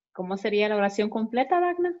good. ¿Cómo sería la oración completa,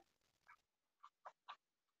 Dagna?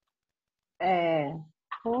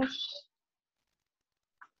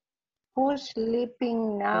 Who's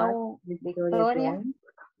sleeping now, Victoria?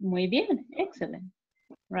 Muy bien. Excellent.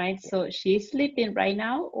 Right, so she's sleeping right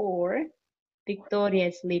now or Victoria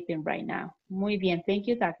is sleeping right now. Muy bien. Thank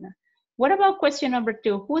you, Dagna. What about question number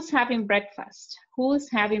 2? Who's having breakfast? Who's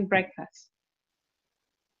having breakfast?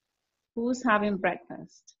 Who's having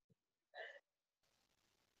breakfast?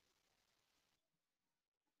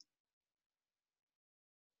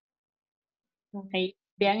 Ahí,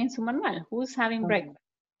 vean en su manual. Who's having breakfast?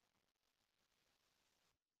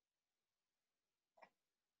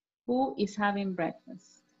 Who is having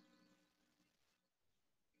breakfast?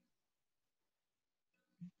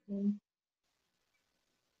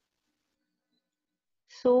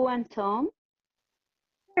 Sue and Tom.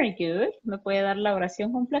 Very good. ¿Me puede dar la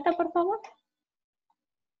oración completa, por favor?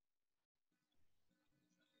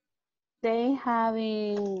 They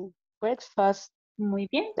having breakfast. Muy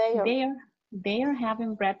bien. They They are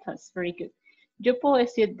having breakfast. Very good. Yo puedo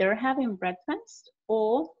decir they're having breakfast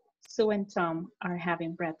or Sue and Tom are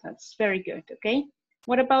having breakfast. Very good. Okay.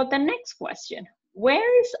 What about the next question?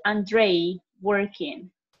 Where is Andre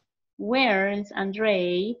working? Where is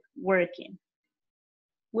Andre working?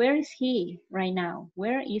 Where is he right now?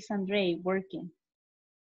 Where is Andre working?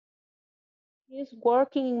 He's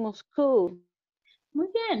working in Moscow. Muy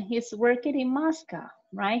bien, he's working in Moscow,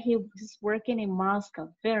 right? He's working in Moscow.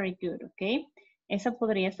 Very good, okay? Esa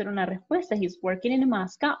podría ser una respuesta. He's working in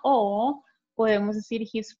Moscow o podemos decir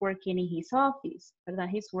he's working in his office, ¿verdad?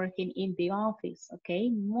 He's working in the office, okay?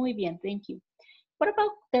 Muy bien, thank you. What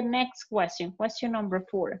about the next question? Question number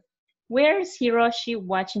 4. Where's Hiroshi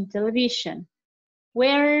watching television?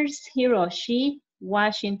 Where's Hiroshi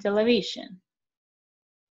watching television?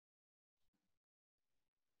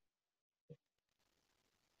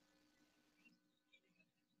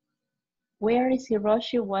 Where is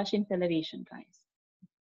Hiroshi watching television, guys?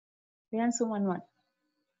 Vean su manual.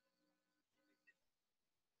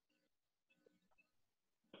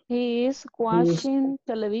 He is watching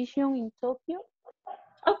television in Tokyo.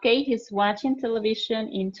 Okay, he's watching television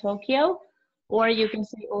in Tokyo, or you can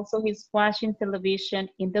say also he's watching television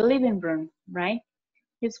in the living room, right?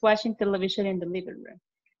 He's watching television in the living room.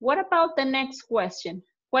 What about the next question?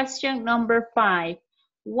 Question number 5.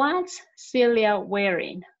 What's Celia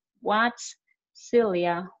wearing? What's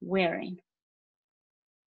Celia wearing?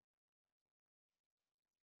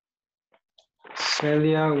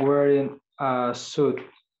 Celia wearing a suit.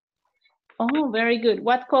 Oh, very good.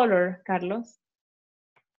 What color, Carlos?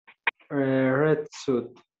 Red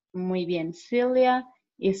suit. Muy bien. Celia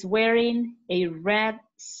is wearing a red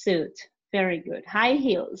suit. Very good. High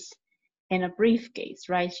heels and a briefcase,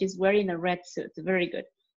 right? She's wearing a red suit. Very good.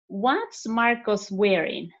 What's Marcos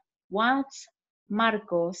wearing? What's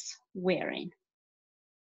Marcos wearing?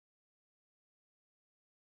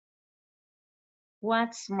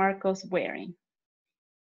 What's Marcos wearing?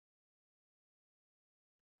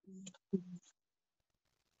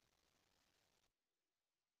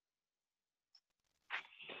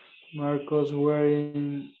 Marcos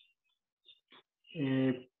wearing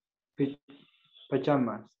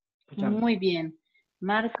pajamas. Muy bien.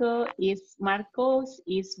 Marcos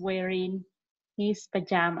is wearing his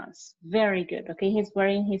pajamas. Very good. Okay, he's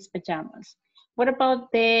wearing his pajamas. What about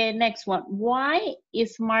the next one? Why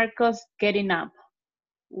is Marcos getting up?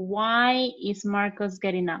 Why is Marcos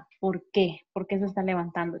getting up? ¿Por qué? ¿Por qué se está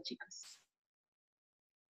levantando, chicos?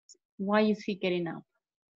 Why is he getting up?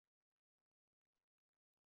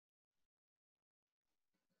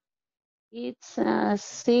 It's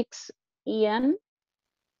 6 a.m.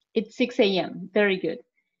 It's 6 a.m. Very good.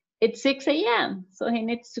 It's 6 a.m. So he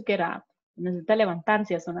needs to get up. Necesita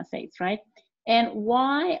levantarse, son las 6, right? And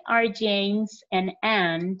why are James and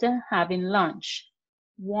Anne having lunch?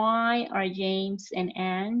 Why are James and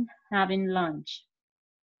Anne having lunch?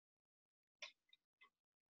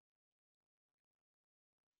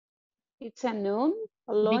 It's a noon,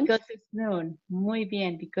 a lunch. Because it's noon. Muy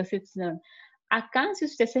bien, because it's noon. Acá, si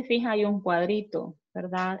usted se fija, hay un cuadrito,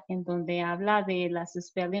 ¿verdad? En donde habla de las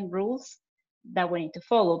spelling rules that we need to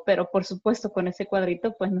follow. Pero, por supuesto, con ese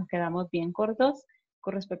cuadrito, pues nos quedamos bien cortos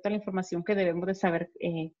con respecto a la información que debemos de saber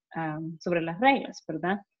sobre las reglas,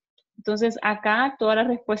 ¿verdad? Entonces, acá todas las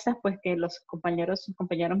respuestas, pues, que sus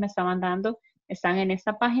compañeros me estaban dando, están en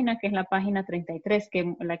esta página, que es la página 33,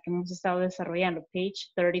 la que hemos estado desarrollando,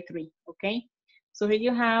 page 33, ¿ok? So here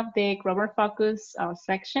you have the grammar focus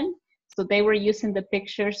section. So they were using the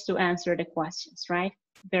pictures to answer the questions, right?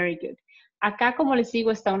 Very good. Acá, como les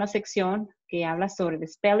digo, está una sección que habla sobre el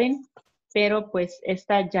spelling, pero pues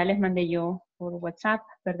esta ya les mandé yo por WhatsApp,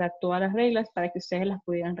 ¿verdad? Todas las reglas para que ustedes las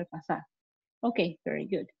pudieran repasar. Ok, very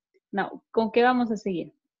good. Now, ¿con qué vamos a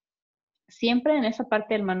seguir? Siempre en esa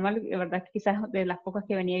parte del manual, de verdad, quizás de las pocas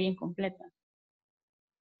que venía bien completa,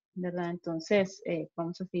 ¿verdad? Entonces,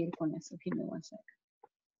 vamos a seguir con eso. Give me one second.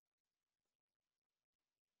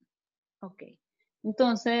 Ok.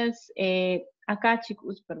 Entonces, acá,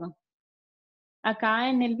 chicos, perdón. Acá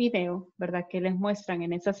en el video, ¿verdad? Que les muestran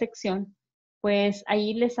en esa sección, pues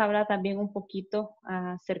ahí les habla también un poquito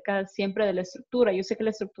acerca siempre de la estructura. Yo sé que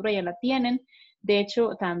la estructura ya la tienen. De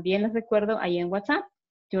hecho, también les recuerdo ahí en WhatsApp,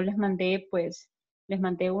 yo les mandé, pues,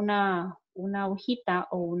 una hojita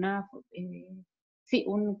o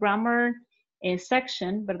un grammar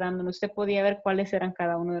section, ¿verdad? Donde usted podía ver cuáles eran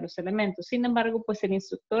cada uno de los elementos. Sin embargo, pues el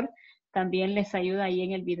instructor también les ayuda ahí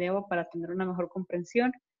en el video para tener una mejor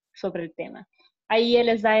comprensión sobre el tema. Ahí él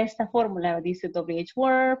les da esta fórmula, dice WH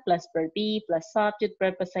word, plus verb be, plus subject,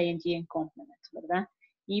 verb plus ing and complement, ¿verdad?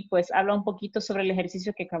 Y pues habla un poquito sobre el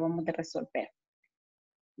ejercicio que acabamos de resolver.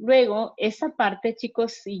 Luego, esa parte,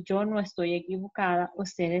 chicos, si yo no estoy equivocada,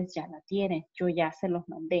 ustedes ya la tienen. Yo ya se los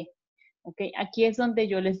mandé. ¿Ok? Aquí es donde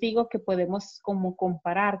yo les digo que podemos como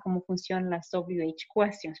comparar cómo funcionan las WH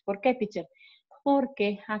questions. ¿Por qué, teacher?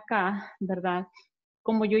 Porque acá, ¿verdad?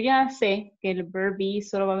 Como yo ya sé que el verb be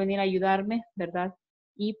solo va a venir a ayudarme, ¿verdad?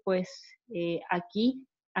 Y pues aquí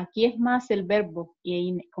es más el verbo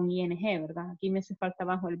con ing, ¿verdad? Aquí me hace falta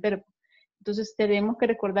abajo el verbo. Entonces tenemos que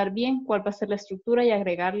recordar bien cuál va a ser la estructura y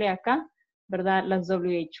agregarle acá, ¿verdad? Las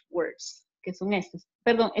WH words, que son estas.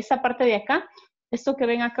 Perdón, esta parte de acá, esto que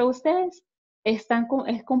ven acá ustedes, es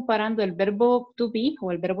comparando el verbo to be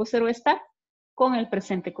o el verbo ser o estar con el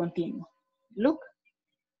presente continuo. Look.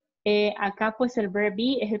 Acá pues el verb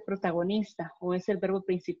be es el protagonista o es el verbo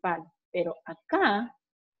principal, pero acá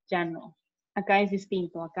ya no. Acá es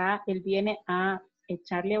distinto. Acá él viene a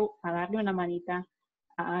darle una manita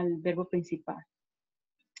al verbo principal.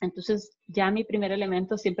 Entonces ya mi primer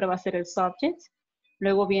elemento siempre va a ser el subject.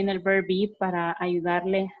 Luego viene el verb be para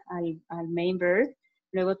ayudarle al main verb.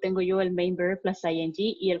 Luego tengo yo el main verb plus ing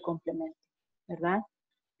y el complemento, ¿verdad?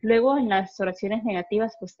 Luego en las oraciones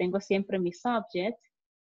negativas pues tengo siempre mi subject.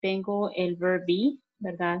 Tengo el verb be,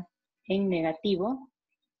 ¿verdad? En negativo,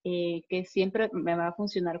 que siempre me va a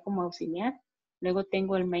funcionar como auxiliar. Luego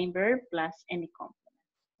tengo el main verb plus any complement,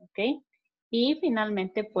 ¿ok? Y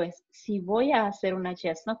finalmente, pues, si voy a hacer una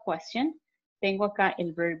yes, no question, tengo acá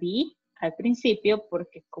el verb be al principio,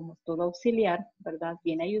 porque como todo auxiliar, ¿verdad?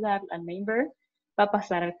 Viene a ayudar al main verb, va a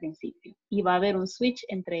pasar al principio. Y va a haber un switch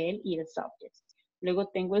entre él y el subject. Luego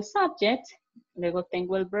tengo el subject, luego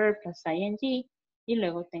tengo el verb plus ing, y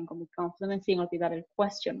luego tengo mi complement sin olvidar el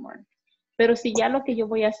question mark. Pero si ya lo que yo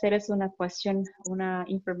voy a hacer es una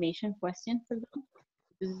information question, perdón,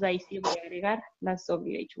 entonces ahí sí voy a agregar las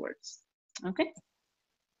WH words. ¿Ok?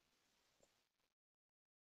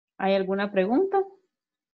 ¿Hay alguna pregunta?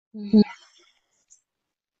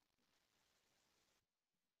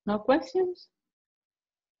 No questions?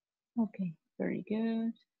 Ok, very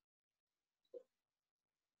good.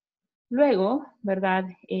 Luego, ¿verdad?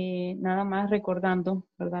 Nada más recordando,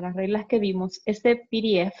 ¿verdad? Las reglas que vimos. Este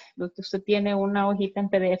PDF, donde usted tiene una hojita en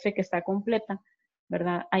PDF que está completa,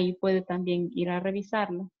 ¿verdad? Ahí puede también ir a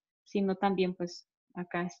revisarlo. Si no, también, pues,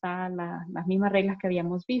 acá están las mismas reglas que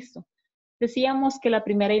habíamos visto. Decíamos que la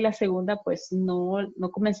primera y la segunda, pues, no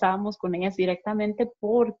comenzábamos con ellas directamente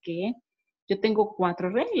porque yo tengo 4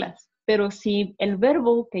 reglas. Pero si el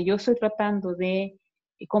verbo que yo estoy tratando de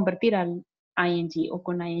convertir al ing o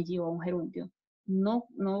con ing o un gerundio, no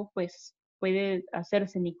pues puede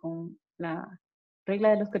hacerse ni con la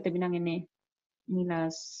regla de los que terminan en e, ni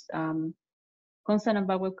las consonant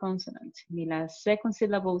vowel consonant, ni las second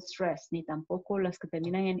syllable stress, ni tampoco las que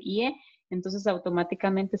terminan en ie, entonces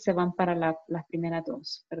automáticamente se van para las primeras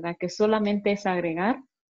 2, ¿verdad? Que solamente es agregar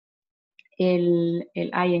el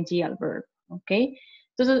ing al verb, ¿ok?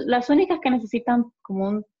 Entonces, las únicas que necesitan como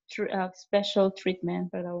un special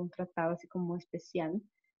treatment, ¿verdad? Un tratado así como especial,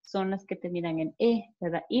 son las que terminan en e,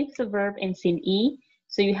 ¿verdad? If the verb ends in e,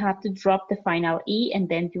 So you have to drop the final E and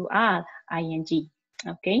then you add ing,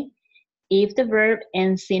 okay? If the verb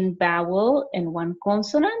ends in vowel and one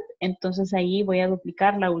consonant, entonces ahí voy a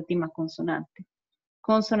duplicar la última consonante.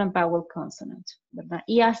 Consonant, vowel, consonant, ¿verdad?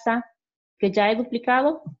 Y hasta que ya he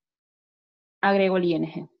duplicado, agrego el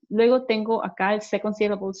ing. Luego tengo acá el second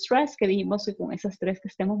syllable stress, que dijimos que con esas tres que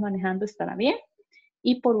estemos manejando estará bien.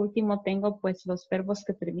 Y por último tengo pues los verbos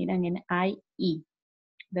que terminan en IE,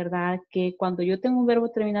 ¿verdad? Que cuando yo tengo un verbo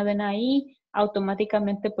terminado en IE,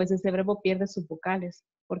 automáticamente pues ese verbo pierde sus vocales,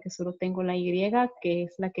 porque solo tengo la Y, que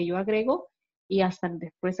es la que yo agrego, y hasta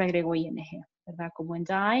después agrego ING, ¿verdad? Como en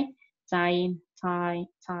die, dying, tie,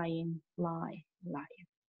 tying, lie, liar,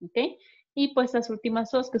 ¿ok? Y pues las últimas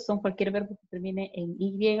dos, que son cualquier verbo que termine en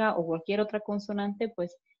Y o cualquier otra consonante,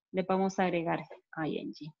 pues le vamos a agregar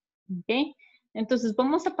ING, ¿ok? Entonces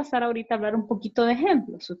vamos a pasar ahorita a hablar un poquito de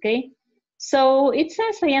ejemplos, ¿ok? So it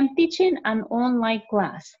says I am teaching an online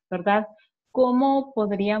class, ¿verdad? ¿Cómo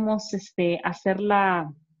podríamos hacer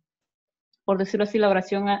la, por decirlo así, la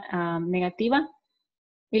oración negativa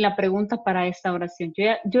y la pregunta para esta oración?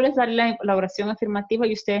 Yo les daré la oración afirmativa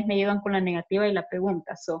y ustedes me ayudan con la negativa y la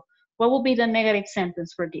pregunta. So, what would be the negative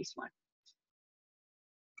sentence for this one?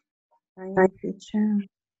 Hi, teacher.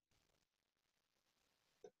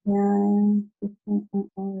 Yeah, teaching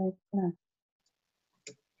an online class.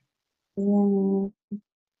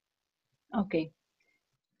 Okay.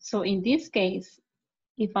 So in this case,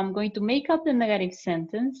 if I'm going to make up the negative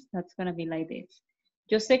sentence, that's going to be like this.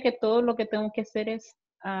 Yo sé que todo lo que tengo que hacer es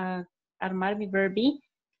armar mi verb be,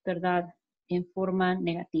 ¿verdad? En forma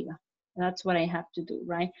negativa. That's what I have to do,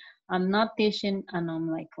 right? I'm not teaching an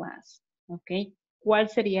online class, ¿ok? ¿Cuál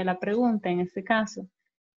sería la pregunta en este caso?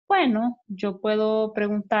 Bueno, yo puedo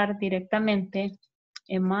preguntar directamente,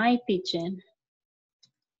 am I teaching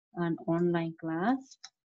an online class?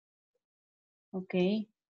 Okay.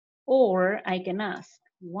 Or I can ask,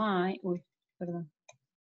 why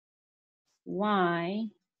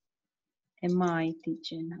am I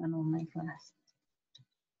teaching an online class?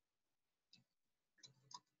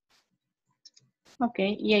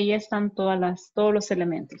 Okay, y ahí están todos los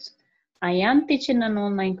elementos. I am teaching an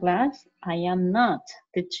online class. I am not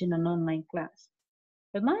teaching an online class.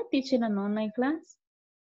 Am I teaching an online class?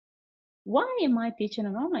 Why am I teaching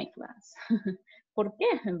an online class? ¿Por qué?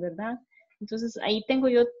 ¿Verdad? Entonces ahí tengo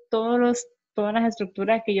yo todas las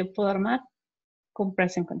estructuras que yo puedo armar con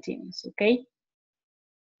present continuous, ¿ok?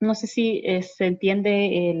 No sé si se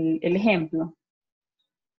entiende el ejemplo.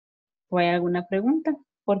 ¿O hay alguna pregunta?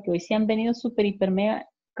 Porque hoy se han venido súper, hiper, mega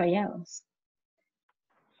callados.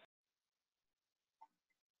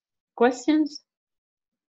 ¿Questions?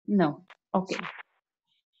 No. Ok.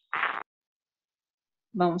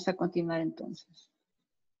 Vamos a continuar entonces.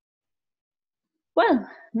 Well,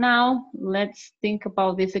 now let's think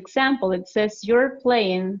about this example. It says you're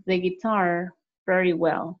playing the guitar very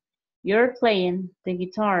well. You're playing the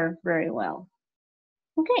guitar very well.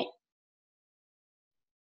 Okay.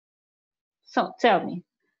 So tell me,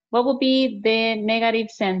 what would be the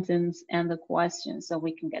negative sentence and the question so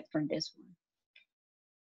we can get from this one?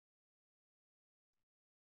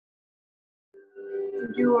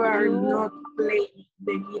 You are not playing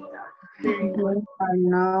the guitar very well. You are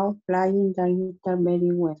now playing the guitar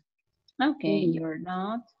very well. Okay, you're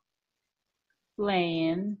not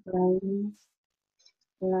playing the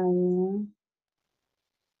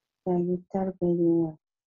guitar very well.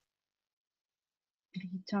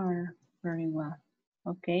 Guitar very well.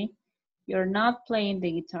 Okay, you're not playing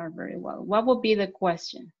the guitar very well. What would be the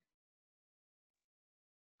question?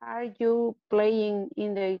 Are you playing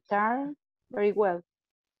in the guitar very well?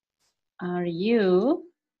 Are you,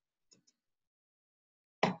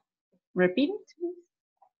 repeat it,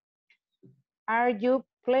 please. Are you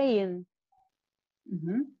playing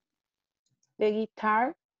the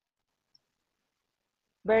guitar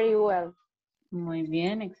very well? Muy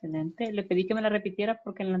bien, excelente. Le pedí que me la repitiera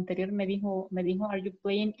porque en la anterior me dijo, are you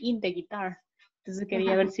playing in the guitar? Entonces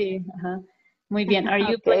quería ver si, Muy bien, are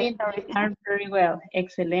you playing the guitar very well?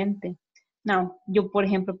 Excelente. Now, yo por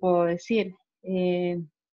ejemplo puedo decir,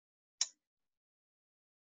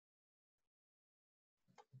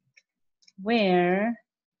 where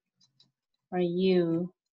are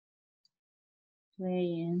you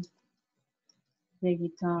playing the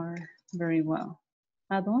guitar very well?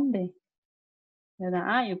 ¿A dónde?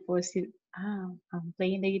 ¿Verdad? Yo puedo decir, I'm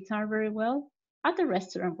playing the guitar very well at the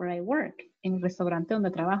restaurant where I work. En el restaurante donde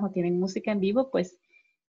trabajo tienen música en vivo, pues,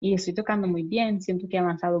 y estoy tocando muy bien, siento que he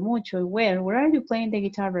avanzado mucho. Where are you playing the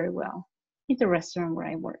guitar very well? In the restaurant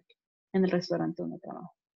where I work. En el restaurante donde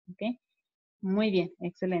trabajo. ¿Ok? Muy bien,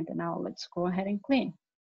 excelente. Now let's go ahead and clean.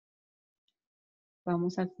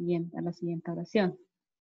 Vamos a la siguiente oración.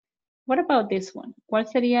 What about this one? ¿Cuál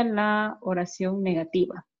sería la oración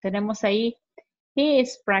negativa? Tenemos ahí, he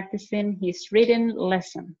is practicing his reading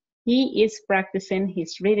lesson. He is practicing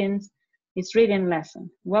his reading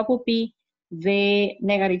lesson. What would be the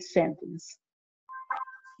negative sentence?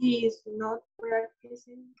 He is not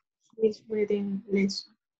practicing his reading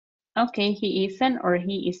lesson. Okay, he isn't or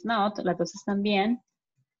he is not. Las dos están bien.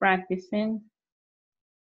 Practicing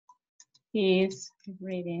his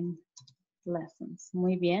reading lessons.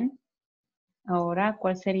 Muy bien. Ahora,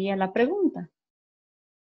 ¿cuál sería la pregunta?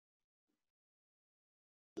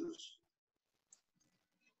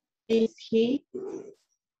 Is he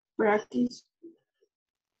practicing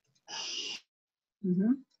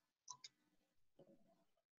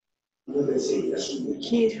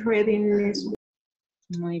his reading lesson?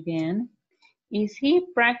 Muy bien. Is he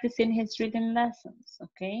practicing his reading lessons?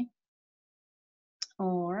 Okay.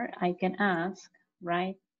 Or I can ask,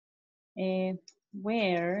 right?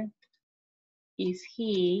 Where is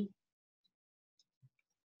he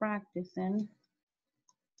practicing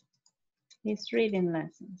his reading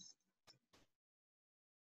lessons?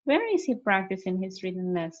 Where is he practicing his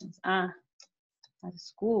reading lessons? Ah, at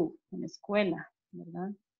school, en la escuela,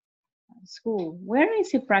 ¿verdad? At school. Where is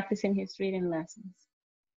he practicing his reading lessons?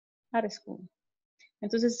 At school.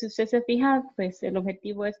 Entonces, si usted se fija, pues el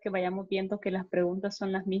objetivo es que vayamos viendo que las preguntas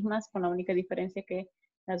son las mismas, con la única diferencia que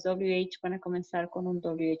las WH van a comenzar con un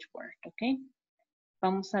WH word, ¿ok?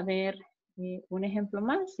 Vamos a ver un ejemplo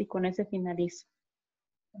más y con ese finalizo.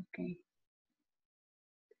 Ok.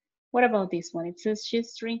 What about this one? It says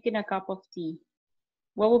she's drinking a cup of tea.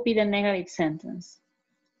 What would be the negative sentence?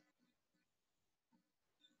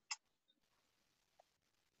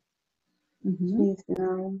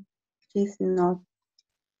 She's not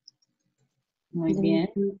Muy bien.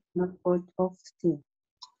 drinking a cup of tea.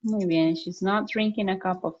 Muy bien. She's not drinking a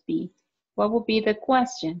cup of tea. What would be the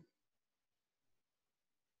question?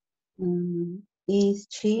 Is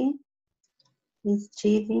she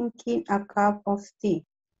drinking a cup of tea?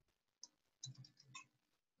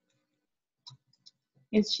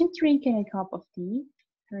 Is she drinking a cup of tea?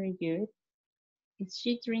 Very good. Is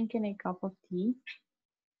she drinking a cup of tea?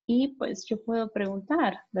 Y pues yo puedo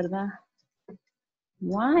preguntar, ¿verdad?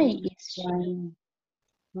 Why is she?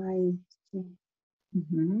 Why is she?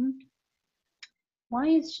 Why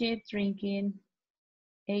is she drinking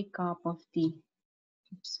a cup of tea?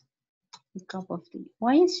 Oops. A cup of tea.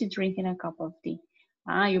 Why is she drinking a cup of tea?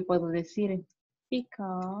 Ah, yo puedo decir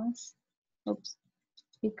because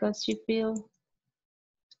she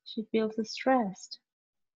feels stressed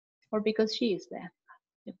or because she is there.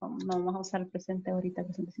 No vamos a usar el presente ahorita,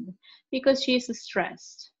 presente simple. Because she is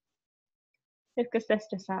stressed. Es que está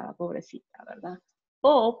estresada, pobrecita, ¿verdad?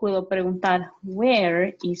 O puedo preguntar,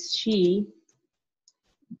 where is she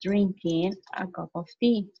drinking a cup of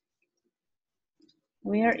tea?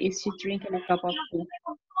 Where is she drinking a cup of tea?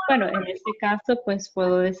 Bueno, en este caso, pues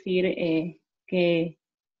puedo decir que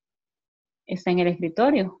está en el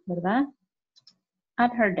escritorio, ¿verdad?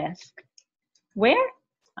 At her desk. Where?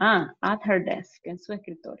 Ah, at her desk, en su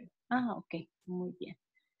escritorio. Ah, ok, muy bien.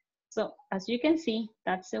 So, as you can see,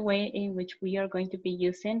 that's the way in which we are going to be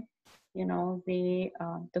using, you know, the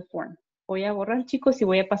form. Voy a borrar, chicos, y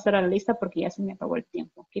voy a pasar a la lista porque ya se me acabó el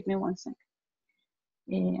tiempo. Give me 1 second.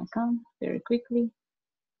 Acá, very quickly.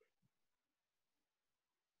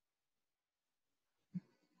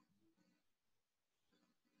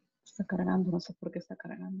 Está cargando, no sé por qué está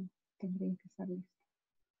cargando. Tendría que estar listo.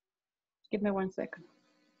 Give me 1 second.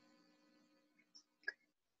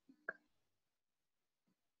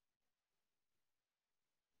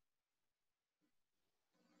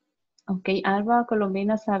 Ok, Alba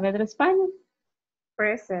Colombina Saavedra, España.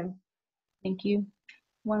 Present. Thank you.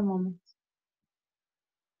 1 moment.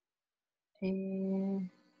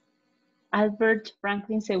 Albert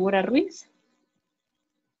Franklin Segura Ruiz.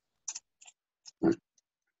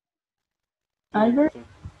 Albert.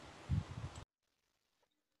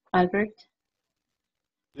 Albert.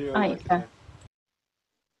 Ahí está.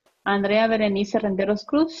 Andrea Berenice Renderos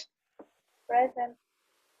Cruz. Present.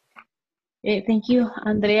 Thank you.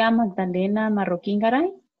 Andrea Magdalena Marroquín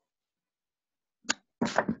Garay.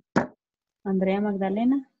 Andrea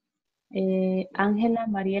Magdalena. Ángela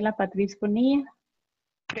Mariela Patriz Bonilla.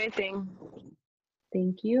 Present.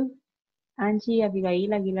 Thank you. Angie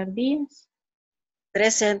Abigail Aguilar Díaz.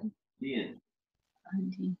 Present.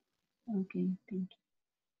 Angie. Okay, thank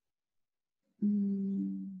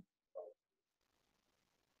you.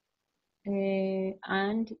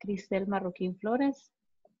 And Cristel Marroquín Flores.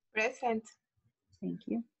 Present. Thank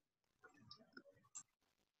you.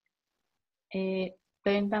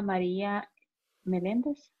 Brenda María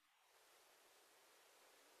Meléndez.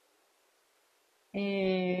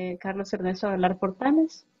 Carlos Ernesto Aguilar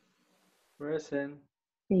Portales. Present.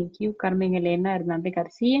 Thank you. Carmen Elena Hernández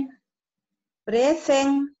García.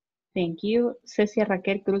 Present. Thank you. Cecia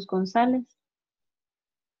Raquel Cruz González.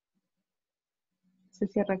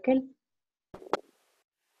 Cecia Raquel.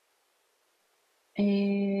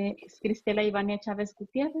 Cristela Ivania Chávez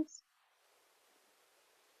Gutiérrez.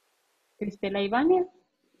 Cristela Ivania.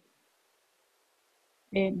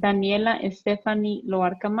 Daniela Stephanie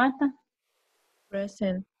Loarca Mata.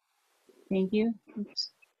 Present. Thank you.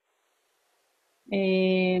 Oops.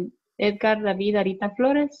 Edgar David Arita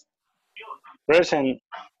Flores. Present.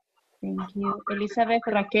 Thank you. Elizabeth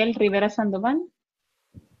Raquel Rivera Sandoval.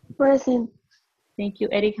 Present. Thank you.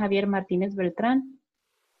 Eric Javier Martínez Beltrán.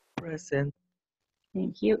 Present.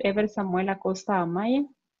 Thank you. Ever Samuel Acosta Amaya.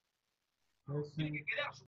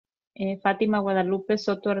 Fátima Guadalupe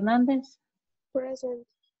Soto Hernández. Present.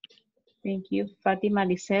 Thank you. Fátima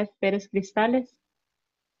Lisset Pérez Cristales.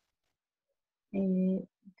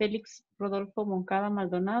 Félix Rodolfo Moncada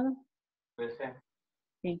Maldonado. Present.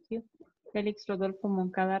 Thank you. Félix Rodolfo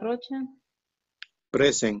Moncada Rocha.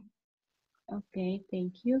 Present. Okay,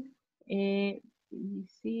 thank you. Let me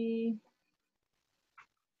see.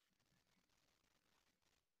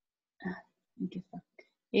 Aquí está.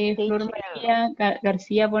 Flor María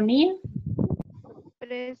García Bonilla.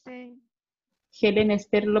 Present. Helen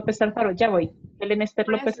Esther López Alfaro. Ya voy. Helen Esther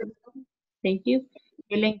López Alfaro. Thank you.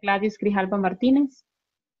 Helen Gladys Grijalva Martínez.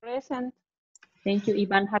 Present. Thank you.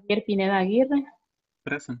 Iván Javier Pineda Aguirre.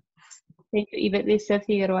 Present. Thank you. Ivette Lizeth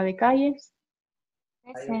Figueroa de Calles.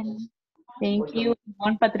 Present. Thank you.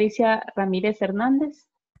 Juan Patricia Ramírez Hernández.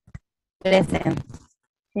 Present.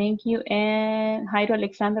 Thank you. And Jairo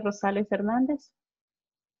Alexander Rosales Hernández.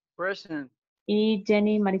 Present. Y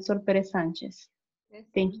Jenny Marisol Pérez Sánchez.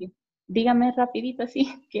 Thank you. Dígame rapidito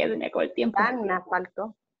así, que ya se me acabó el tiempo. Dagna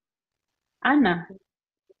faltó. Ana.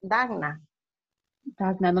 Dagna.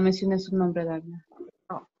 Dagna, no mencioné su nombre, Dagna.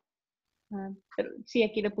 No. Pero sí,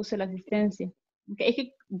 aquí le puse la asistencia. Okay, es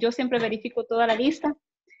que yo siempre verifico toda la lista,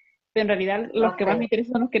 pero en realidad los que más me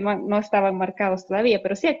interesan son los que no estaban marcados todavía.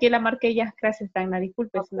 Pero sí, aquí la marqué ya. Gracias, Dagna.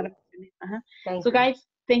 Disculpe si no la mencioné. Ajá. So, guys,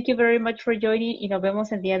 thank you very much for joining y nos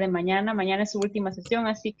vemos el día de mañana. Mañana es su última sesión,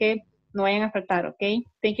 así que no vayan a faltar, ¿ok?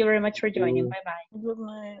 Thank you very much for joining. Bye, bye. Good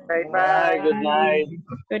night. Bye. Good night.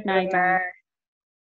 Good night.